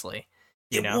seriously.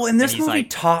 You know? Well, and And this he's movie like,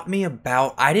 taught me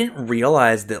about. I didn't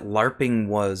realize that LARPing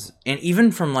was, and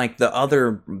even from like the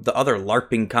other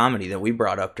LARPing comedy that we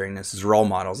brought up during this is Role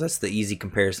Models. That's the easy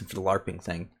comparison for the LARPing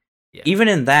thing. yeah. Even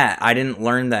in that, I didn't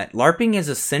learn that LARPing is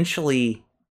essentially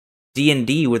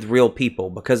D&D with real people,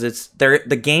 because it's there.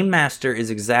 The game master is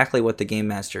exactly what the game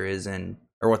master is in,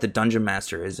 or what the dungeon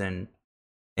master is in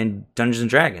Dungeons and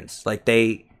Dragons. Like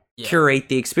they curate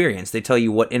the experience. They tell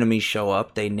you what enemies show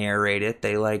up. They narrate it.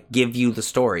 They like give you the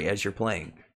story as you're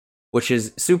playing, which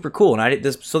is super cool. And I did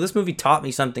this. So this movie taught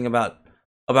me something about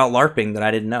LARPing that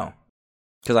I didn't know,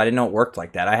 because I didn't know it worked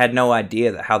like that. I had no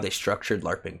idea that how they structured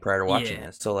LARPing prior to watching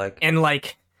this. So like, and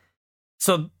like,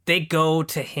 so they go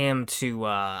to him to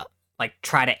like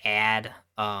try to add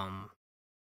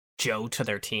Joe to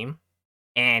their team,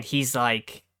 and he's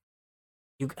like,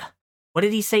 you. What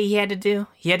did he say he had to do?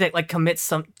 He had to like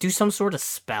do some sort of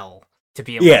spell to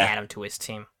be able to add him to his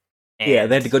team. And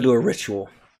they had to go do a ritual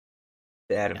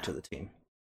to add him to the team.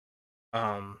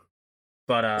 So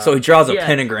he draws a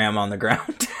pentagram on the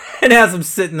ground and has him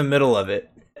sit in the middle of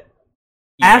it.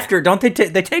 Yeah. After, don't they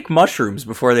they take mushrooms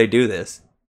before they do this?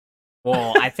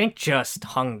 Well, I think just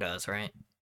Hung does, right?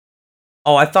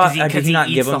 Oh, I thought did he not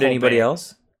give them to anybody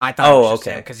else? I thought. Oh,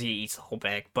 okay. Because he eats the whole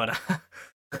bag, but.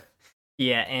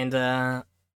 Yeah, and trying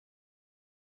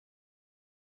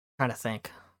to think.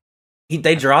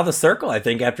 They draw the circle, I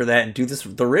think, after that and do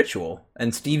the ritual.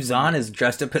 And Steve Zahn is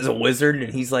dressed up as a wizard,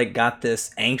 and he's like got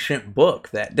this ancient book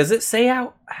that does it say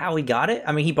how he got it?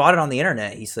 I mean, he bought it on the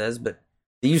internet, he says, but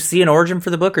do you see an origin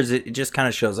for the book, or it just kind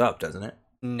of shows up, doesn't it?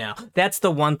 No. That's the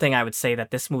one thing I would say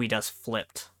that this movie does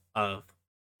flipped of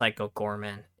Psycho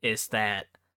Gorman, is that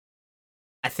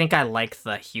I think I like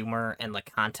the humor and the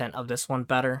content of this one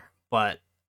better. But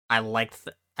I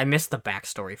missed the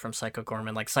backstory from Psycho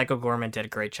Gorman. Like, Psycho Gorman did a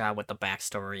great job with the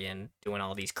backstory and doing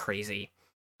all these crazy,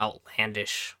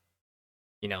 outlandish,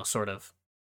 sort of.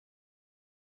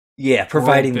 Yeah,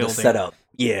 providing the setup.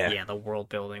 Yeah. Yeah, the world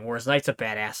building. Whereas Knights of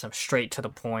Badass, I'm straight to the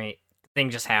point. The thing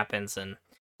just happens, and.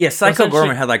 Yeah, Psycho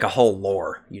Gorman had like a whole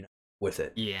lore, with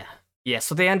it. Yeah. Yeah,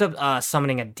 so they end up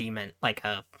summoning a demon, like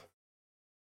a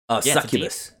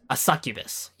succubus. A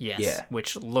succubus, yes. Yeah.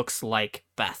 Which looks like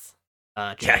Beth.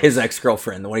 His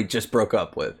ex-girlfriend, the one he just broke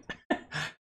up with.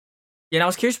 Yeah, I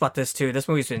was curious about this too. This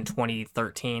movie's in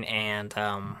 2013, and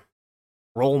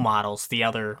Role Models, the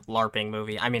other LARPing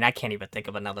movie. I mean, I can't even think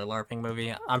of another LARPing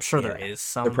movie. I'm sure there is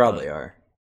some. There probably are.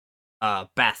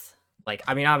 Beth, like,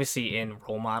 I mean, obviously in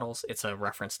Role Models, it's a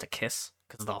reference to Kiss,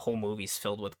 because the whole movie's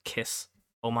filled with Kiss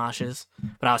homages.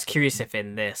 But I was curious if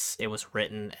in this it was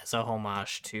written as a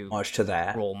homage to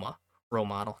that Role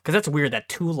Model, because that's weird that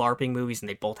two LARPing movies and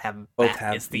they both have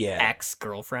the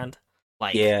ex-girlfriend.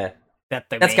 Like,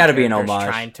 that's got to be an homage.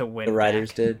 Trying to win the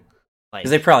writers back. Did,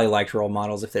 because they probably liked Role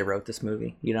Models if they wrote this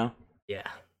movie, Yeah.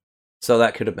 So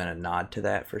that could have been a nod to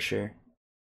that for sure.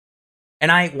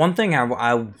 And one thing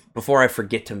I before I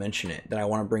forget to mention it that I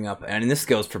want to bring up, and this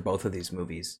goes for both of these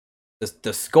movies,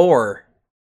 the score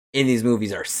in these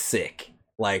movies are sick.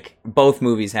 Like, both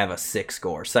movies have a sick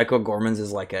score. Psycho Gorman's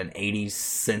is like an 80s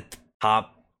synth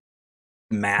pop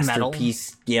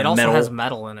masterpiece. Metal. Yeah, it also has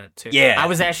metal in it too. Yeah, I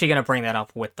was actually gonna bring that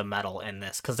up with the metal in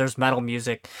this, because there's metal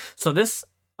music. So this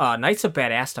Knights of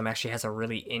Badassdom actually has a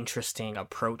really interesting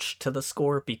approach to the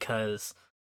score, because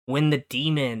when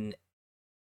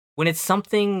it's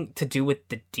something to do with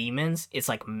the demons, it's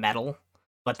like metal.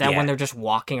 But then when they're just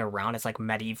walking around, it's like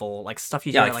medieval, like stuff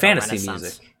you do like fantasy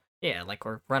music. Yeah, like,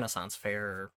 or Renaissance fair,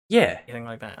 or anything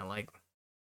like that. Like,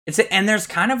 and there's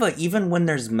kind of even when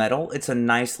there's metal, it's a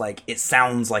nice, like, it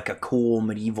sounds like a cool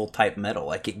medieval type metal.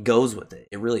 Like, it goes with it.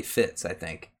 It really fits, I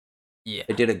think. Yeah.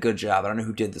 They did a good job. I don't know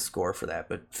who did the score for that,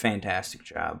 but fantastic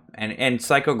job. And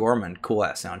Psycho Gorman, cool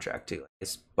ass soundtrack too.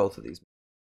 It's both of these.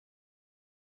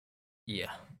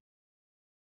 Yeah.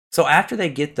 So after they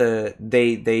get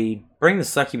they bring the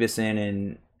succubus in,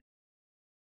 and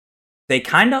they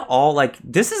kind of all, like,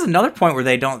 this is another point where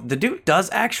the dude does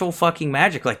actual fucking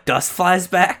magic, like dust flies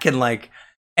back,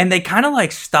 and they kind of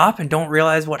like stop and don't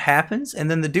realize what happens, and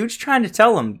then the dude's trying to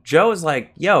tell him, Joe is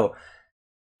like, yo,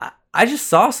 I just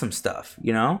saw some stuff,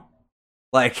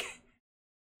 like,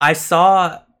 I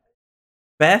saw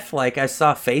Beth, like, I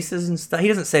saw faces and stuff. He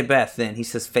doesn't say Beth then, he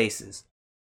says faces.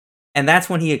 And that's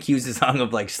when he accuses Hung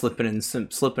of, like, slipping in some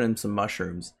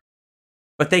mushrooms.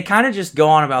 But they kind of just go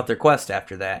on about their quest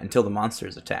after that until the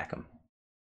monsters attack them.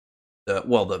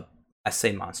 I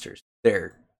say monsters.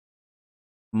 They're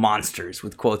monsters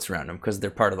with quotes around them because they're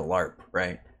part of the LARP,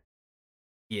 right?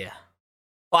 Yeah.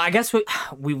 Well, I guess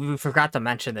we forgot to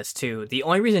mention this too. The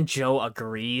only reason Joe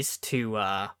agrees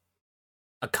to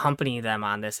accompany them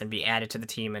on this and be added to the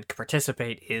team and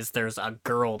participate is there's a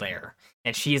girl there,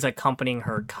 and she's accompanying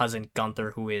her cousin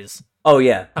Gunther, who is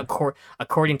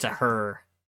according to her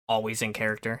always in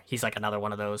character. He's like another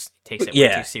one of those takes it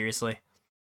way too seriously.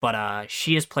 But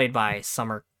she is played by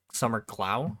Summer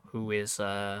Glau, who is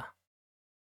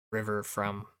River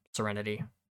from Serenity,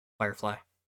 Firefly.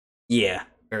 Yeah.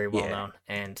 Very well known.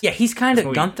 And yeah, he's kind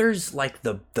of Gunther's like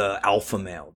the alpha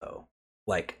male though,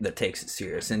 like that takes it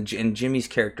serious. And Jimmy's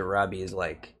character Robbie is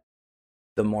like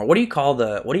the more what do you call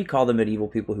the medieval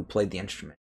people who played the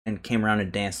instrument and came around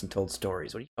and danced and told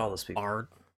stories? What do you call those people?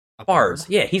 Bards.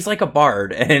 Yeah, he's like a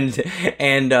bard, and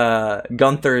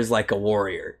Gunther is like a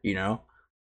warrior, you know?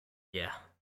 Yeah.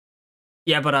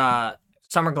 Yeah, but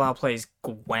Summer Glau plays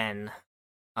Gwen,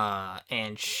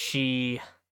 and she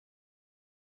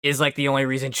is like the only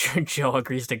reason Joe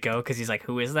agrees to go, because he's like,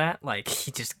 who is that? Like,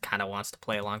 he just kind of wants to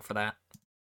play along for that.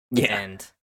 Yeah. And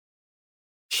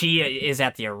she is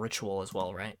at the ritual as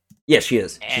well, right? Yeah, she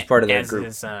is. She's part of that group.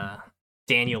 As is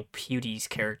Daniel Puty's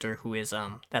character, who is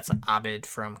that's Abid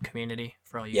from Community,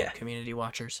 for all you Community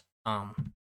watchers.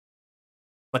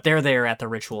 But they're there at the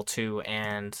ritual too,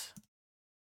 and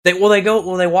they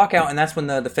walk out, and that's when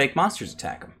the fake monsters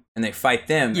attack them. And they fight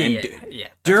them.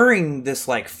 During this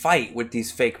like fight with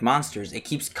these fake monsters, it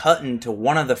keeps cutting to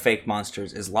one of the fake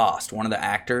monsters is lost. One of the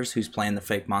actors who's playing the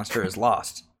fake monster is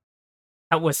lost.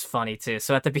 That was funny too.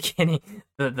 So at the beginning,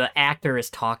 the actor is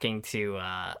talking to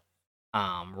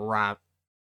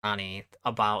Ronnie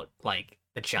about like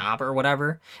the job or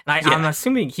whatever. And I'm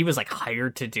assuming he was like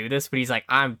hired to do this, but he's like,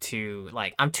 I'm too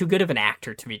good of an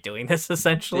actor to be doing this.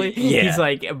 Essentially, he's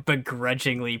like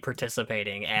begrudgingly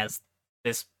participating as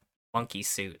this monkey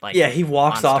suit. Like, he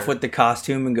walks off with the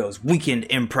costume and goes, "Weekend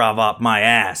improv up my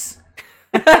ass."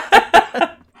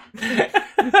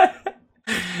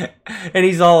 And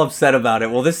he's all upset about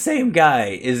it. Well, this same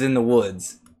guy is in the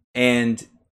woods and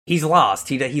he's lost.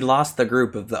 He lost the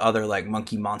group of the other like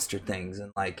monkey monster things,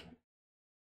 and like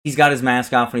he's got his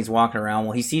mask off and he's walking around.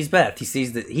 Well, he sees Beth. He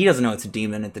sees that he doesn't know it's a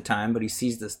demon at the time, but he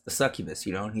sees the succubus,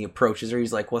 you know, and he approaches her.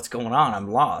 He's like, "What's going on?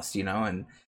 I'm lost," you know,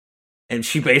 and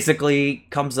she basically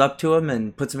comes up to him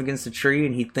and puts him against a tree,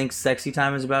 and he thinks sexy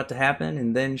time is about to happen,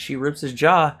 and then she rips his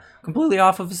jaw completely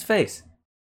off of his face.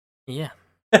 Yeah.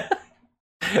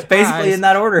 Basically in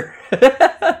that order.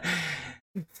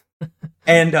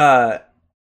 And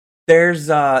there's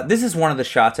this is one of the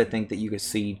shots I think that you could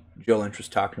see Joel Lynch was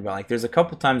talking about. Like there's a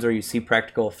couple times where you see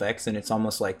practical effects and it's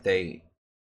almost like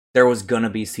there was gonna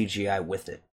be CGI with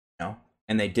it, you know?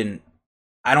 And they didn't.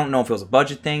 I don't know if it was a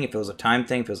budget thing, if it was a time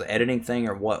thing, if it was an editing thing,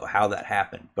 or how that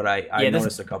happened. But I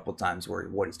noticed a couple times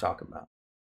what he's talking about.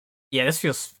 Yeah, this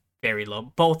feels very low.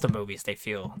 Both the movies, they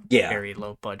feel very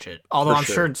low budget. Although I'm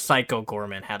sure Psycho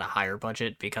Gorman had a higher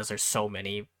budget because there's so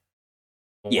many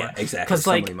more. Yeah, exactly. Because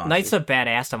like Knights of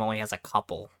Badassdom only has a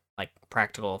couple like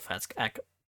practical effects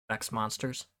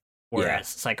monsters, whereas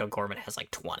Psycho Gorman has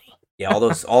like 20. Yeah, all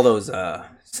those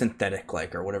synthetic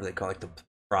like or whatever they call like the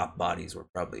prop bodies were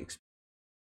probably.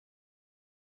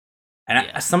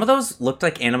 And some of those looked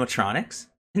like animatronics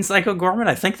in Psycho Gorman.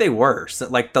 I think they were. So,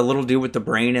 like the little dude with the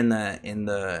brain in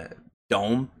the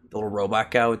dome, the little robot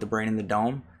guy with the brain in the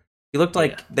dome. He looked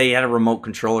like they had a remote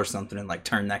control or something and like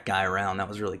turned that guy around. That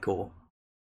was really cool.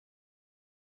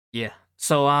 Yeah.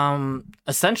 So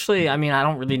essentially, I mean, I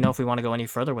don't really know if we want to go any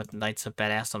further with Knights of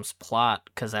Badassdom's plot,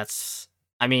 because that's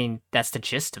the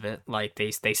gist of it. Like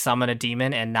they summon a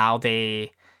demon and now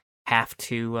they have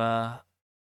to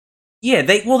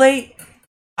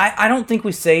I don't think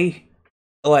we say,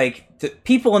 like, the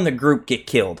people in the group get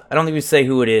killed. I don't think we say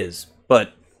who it is,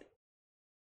 but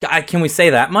can we say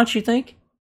that much, you think?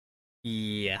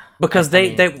 Yeah. Because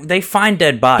they find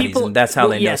dead bodies, and that's how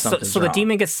they know something's wrong. So the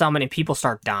demon gets summoned and people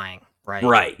start dying, right?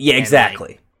 Right, yeah, and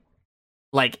exactly.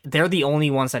 Like, they're the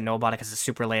only ones that know about it because it's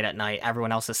super late at night.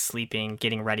 Everyone else is sleeping,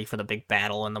 getting ready for the big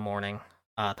battle in the morning.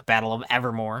 The Battle of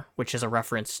Evermore, which is a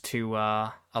reference to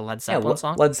a Led Zeppelin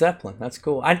song. Led Zeppelin, that's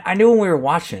cool. I knew when we were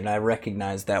watching it, I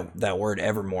recognized that word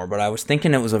Evermore, but I was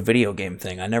thinking it was a video game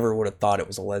thing. I never would have thought it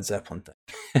was a Led Zeppelin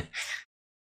thing.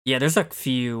 Yeah, there's a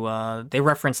few, they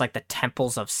reference like the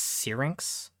Temples of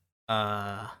Syrinx.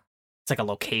 It's like a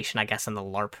location, I guess, in the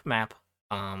LARP map.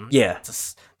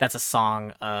 That's a song,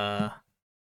 it's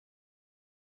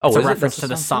a reference to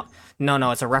the song. No,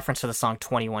 it's a reference to the song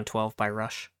 2112 by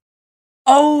Rush.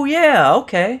 Oh, yeah,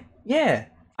 okay. Yeah.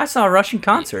 I saw Rush in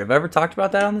concert. Have I ever talked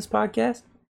about that on this podcast?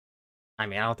 I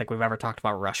mean, I don't think we've ever talked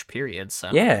about Rush, period. So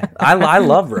Yeah, I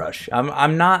love Rush.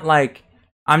 I'm not like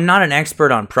I'm not an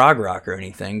expert on prog rock or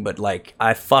anything, but like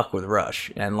I fuck with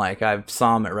Rush, and like I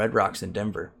saw them at Red Rocks in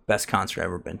Denver, best concert I've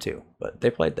ever been to. But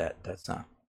they played that song.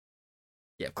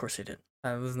 Yeah, of course they did.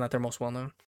 Isn't that their most well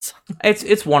known?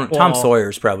 It's one. Well, Tom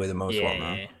Sawyer's probably the most well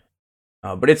known,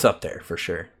 but it's up there for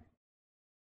sure.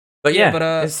 But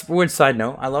yeah, it's a weird side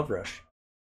note. I love Rush.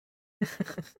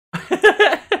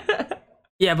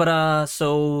 Yeah, but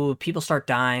so people start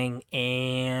dying,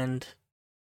 and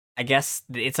I guess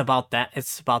it's about that.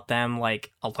 It's about them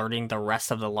like alerting the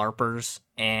rest of the LARPers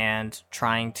and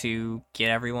trying to get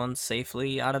everyone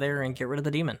safely out of there and get rid of the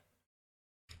demon.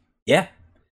 Yeah,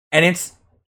 and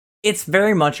it's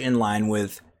very much in line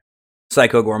with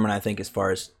Psycho Gorman, I think, as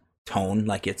far as tone.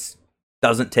 Like it's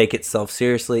doesn't take itself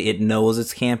seriously. It knows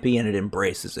it's campy and it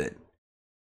embraces it.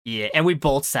 Yeah, and we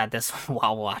both said this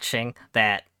while watching,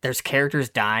 that there's characters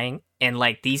dying, and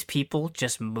like these people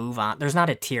just move on. There's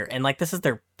not a tear, and like this is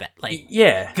their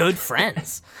good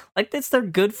friends. Like it's their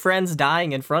good friends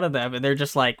dying in front of them, and they're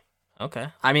just like, okay.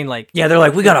 I mean, like they're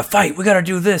like, we gotta fight, we gotta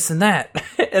do this and that,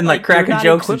 and like cracking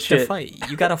jokes and shit. To fight.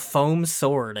 You got a foam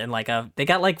sword, and like they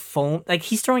got like foam. Like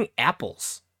he's throwing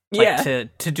apples. Like,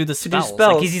 to do the spells.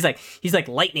 Like he's like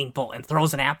lightning bolt and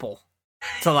throws an apple.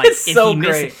 So like it's so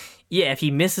great. Yeah, if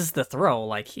he misses the throw,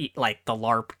 like the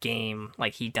LARP game,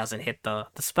 like he doesn't hit the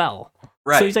spell.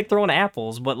 Right. So he's like throwing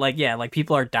apples, but like like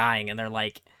people are dying and they're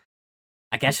like,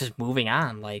 I guess just moving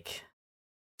on, like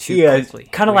too quickly.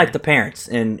 Kind of like the parents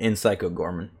in Psycho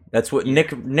Gorman. That's what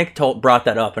Nick brought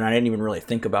that up, and I didn't even really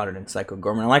think about it in Psycho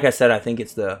Gorman. And like I said, I think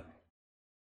it's the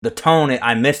tone.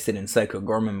 I missed it in Psycho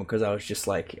Gorman because I was just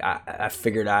like, I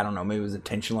figured, I don't know, maybe it was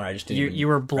intentional, or I just didn't. You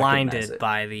were blinded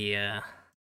by the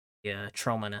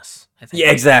Tromanus, I think.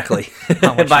 Yeah, exactly.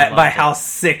 by how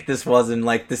sick this was, and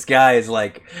like this guy is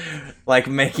like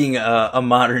making a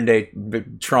modern day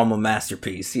trauma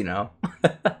masterpiece, you know.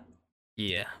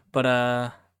 Yeah,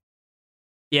 but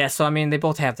yeah. So I mean, they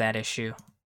both have that issue,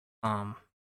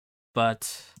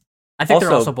 but I think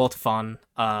they're also both fun.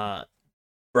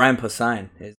 Brian Posehn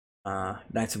is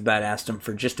Knights of Badassdom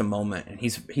for just a moment, and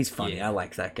he's funny. Yeah. I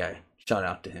like that guy. Shout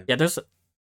out to him. Yeah, there's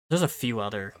a few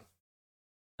other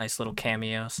nice little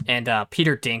cameos, and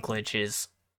Peter Dinklage is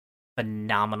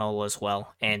phenomenal as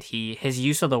well, and his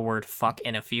use of the word fuck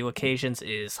in a few occasions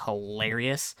is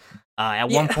hilarious. At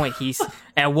one point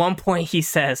he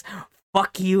says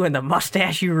fuck you and the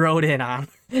mustache you rode in on,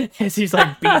 as he's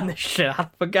like beating the shit out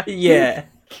of a guy. Yeah.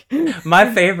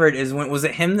 My favorite is was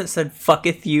it him that said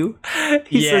 "fucketh you"?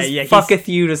 He says "fucketh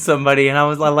you" to somebody, and I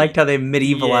liked how they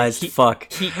medievalized fuck.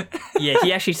 He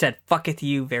actually said "fucketh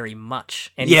you" very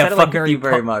much, and he said "fucketh like you"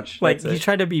 very much. Like he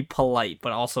tried to be polite,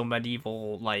 but also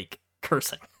medieval, like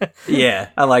cursing. Yeah,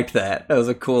 I liked that. That was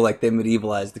a cool, like they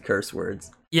medievalized the curse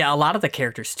words. Yeah, a lot of the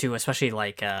characters too, especially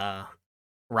like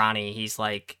Ronnie. He's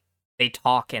like they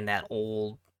talk in that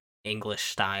old English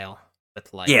style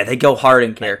with like they go hard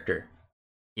in character.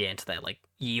 Yeah, into that like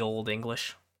ye old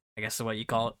English, I guess is what you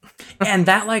call it. And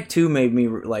that like too made me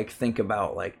like think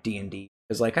about like D&D,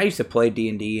 because like I used to play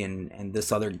D&D and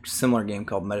this other similar game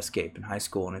called Metascape in high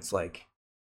school, and it's like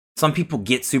some people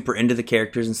get super into the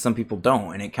characters and some people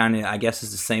don't, and it kind of I guess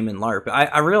is the same in LARP.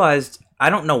 I realized, I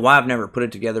don't know why I've never put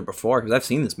it together before, because I've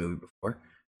seen this movie before,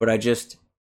 but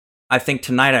I think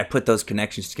tonight I put those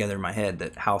connections together in my head,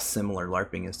 that how similar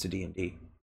LARPing is to D&D.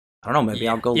 I don't know, maybe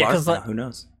I'll go LARP now, who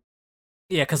knows.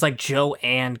 Yeah, because like Joe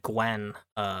and Gwen,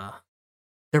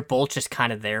 they're both just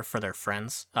kind of there for their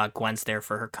friends. Gwen's there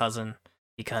for her cousin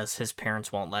because his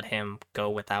parents won't let him go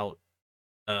without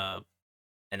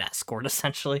an escort,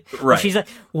 essentially. Right. She's like,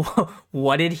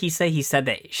 what did he say? He said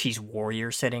that she's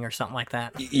warrior sitting or something like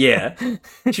that. Yeah.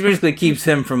 She basically keeps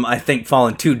him from, I think,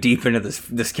 falling too deep into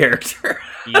this character.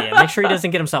 Yeah, make sure he doesn't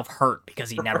get himself hurt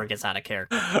because he never gets out of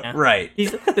character. Yeah? Right.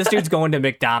 This dude's going to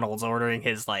McDonald's ordering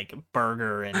his like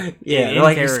burger and they're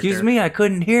like, excuse me, I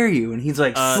couldn't hear you, and he's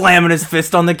like slamming his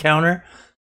fist on the counter.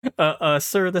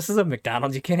 Sir, this is a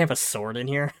McDonald's. You can't have a sword in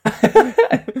here.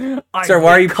 Sir,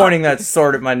 why are you pointing that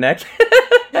sword at my neck?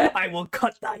 I will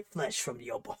cut thy flesh from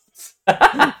your bones.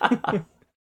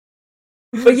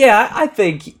 But yeah, I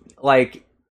think like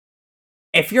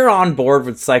if you're on board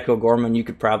with Psycho Gorman, you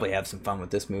could probably have some fun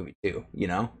with this movie too, you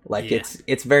know? Like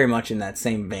it's very much in that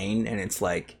same vein, and it's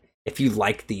like if you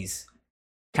like these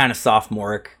kind of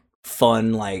sophomoric,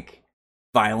 fun, like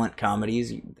violent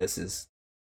comedies,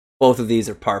 both of these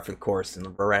are par for the course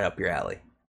and we're right up your alley.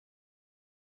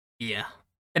 Yeah.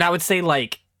 And I would say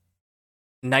like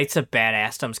Knights of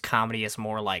Badassdom's comedy is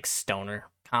more like stoner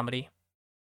comedy.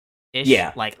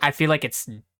 Yeah. Like I feel like it's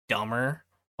dumber,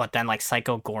 but then like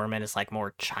Psycho Gorman is like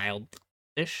more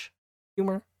childish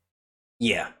humor.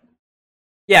 Yeah.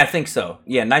 Yeah, I think so.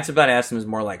 Yeah, Knights of Badassdom is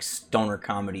more like stoner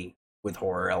comedy with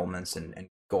horror elements and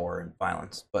gore and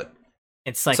violence. But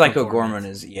it's Psycho Gorman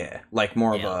is, like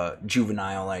more of a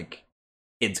juvenile, like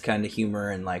kids kind of humor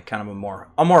and like kind of a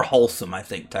more wholesome, I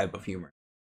think, type of humor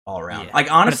all around. Yeah.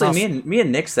 Like honestly, also, me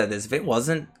and Nick said this, if it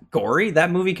wasn't gory,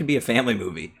 that movie could be a family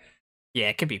movie. Yeah,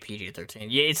 it could be PG-13.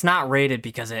 Yeah, it's not rated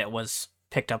because it was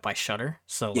picked up by Shudder,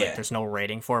 so like there's no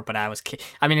rating for it, but I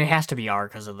mean it has to be R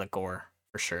because of the gore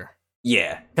for sure.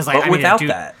 Yeah. Because like without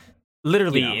that,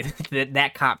 literally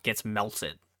that cop gets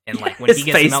melted. And like when he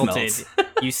gets melted,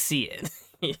 you see it.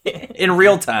 In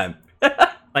real time.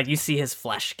 Like you see his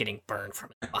flesh getting burned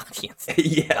from his body and stuff.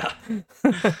 Yeah.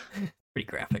 Pretty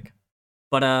graphic.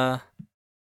 But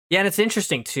yeah, and it's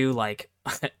interesting too, like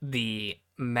the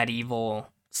medieval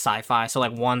sci-fi. So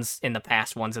like one's in the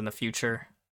past, one's in the future.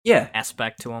 Yeah.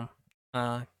 Aspect to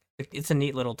them. It's a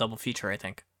neat little double feature, I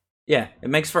think. Yeah, it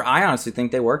makes for. I honestly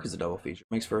think they work as a double feature.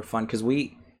 It makes for fun because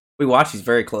we watch these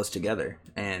very close together,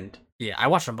 and yeah, I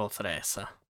watched them both today. So,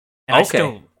 and I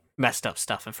still messed up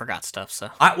stuff and forgot stuff. So,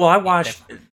 I watched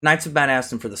Knights of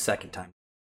Badassdom for the second time,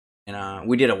 and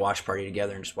we did a watch party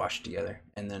together and just watched it together.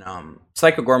 And then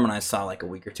Psycho Gorman I saw like a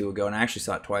week or two ago, and I actually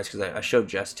saw it twice because I showed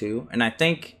Jess too, and I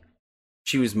think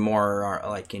she was more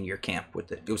like in your camp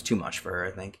with it. It was too much for her.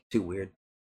 I think too weird.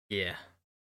 Yeah.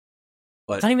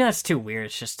 But it's not even that's too weird.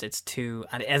 It's just it's too.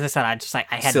 As I said, I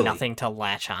had silly. Nothing to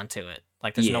latch onto it.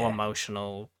 Like there's no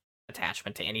emotional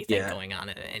attachment to anything going on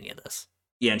in any of this.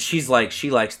 Yeah, and she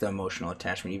likes the emotional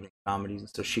attachment, even in comedies, and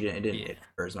so it didn't hit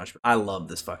her as much. But I love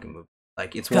this fucking movie.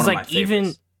 Like it's one of my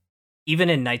favorites. Even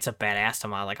in Knights of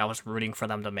Badassdom, I was rooting for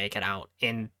them to make it out.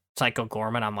 In Psycho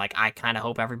Gorman, I'm like, I kind of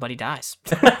hope everybody dies.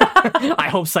 I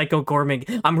hope Psycho Gorman.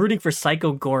 I'm rooting for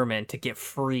Psycho Gorman to get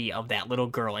free of that little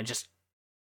girl and just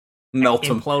melt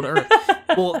him. Implode Earth.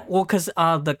 well, because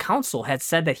the council had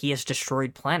said that he has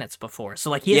destroyed planets before, so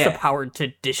like he has the power to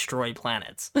destroy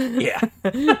planets. Yeah,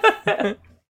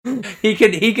 he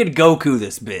could Goku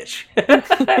this bitch.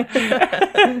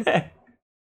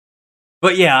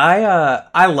 But yeah,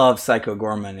 I love Psycho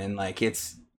Gorman, and like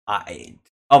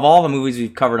of all the movies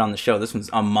we've covered on the show, this one's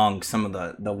among some of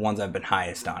the ones I've been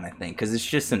highest on. I think because it's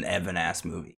just an Evan ass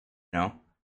movie, you know.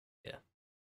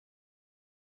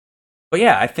 But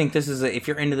yeah, I think this is if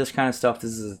you're into this kind of stuff,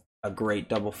 this is a great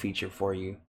double feature for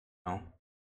you.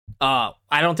 I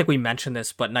don't think we mentioned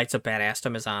this, but Knights of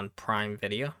Badassdom is on Prime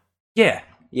Video. Yeah,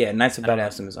 Knights of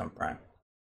Badassdom is on Prime.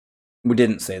 We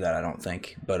didn't say that, I don't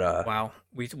think, but wow,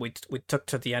 we took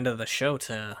to the end of the show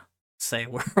to say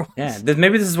where. Yeah,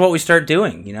 maybe this is what we start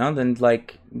doing, you know? Then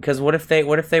like, because what if they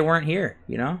weren't here,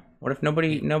 you know? What if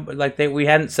we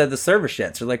hadn't said the service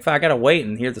yet? So like, I gotta wait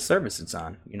and hear the service it's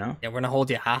on, you know? Yeah, we're gonna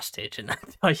hold you hostage and not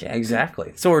tell you. Yeah, exactly.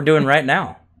 That's what we're doing right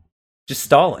now. Just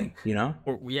stalling, you know?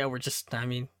 We're just,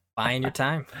 buying your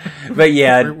time. But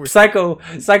yeah, we're Psycho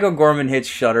Gorman hits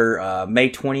Shudder May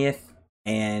 20th,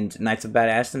 and Knights of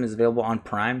Badassdom is available on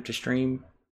Prime to stream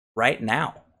right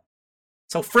now.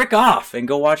 So frick off and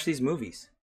go watch these movies.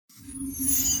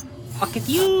 Fuck it,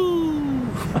 you!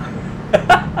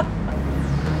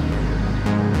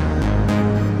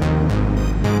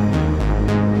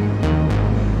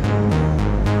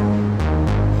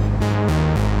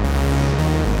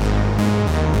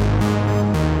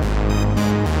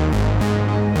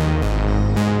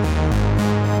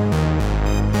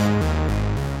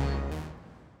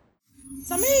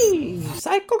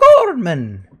 Psycho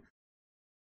Gorman.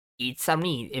 Eat some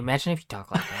meat. Imagine if you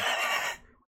talk like that.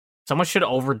 Someone should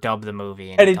overdub the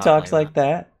movie. And he talks like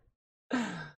that.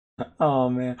 Oh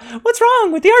man, what's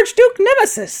wrong with the Archduke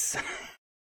Nemesis?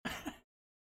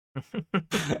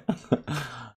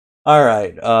 All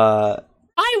right.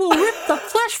 I will rip the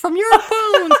flesh from your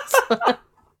bones.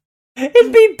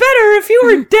 It'd be better if you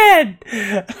were dead.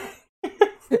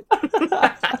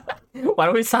 Why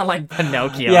do we sound like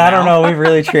Pinocchio? Yeah, now? I don't know. We've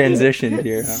really transitioned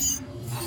here. Huh?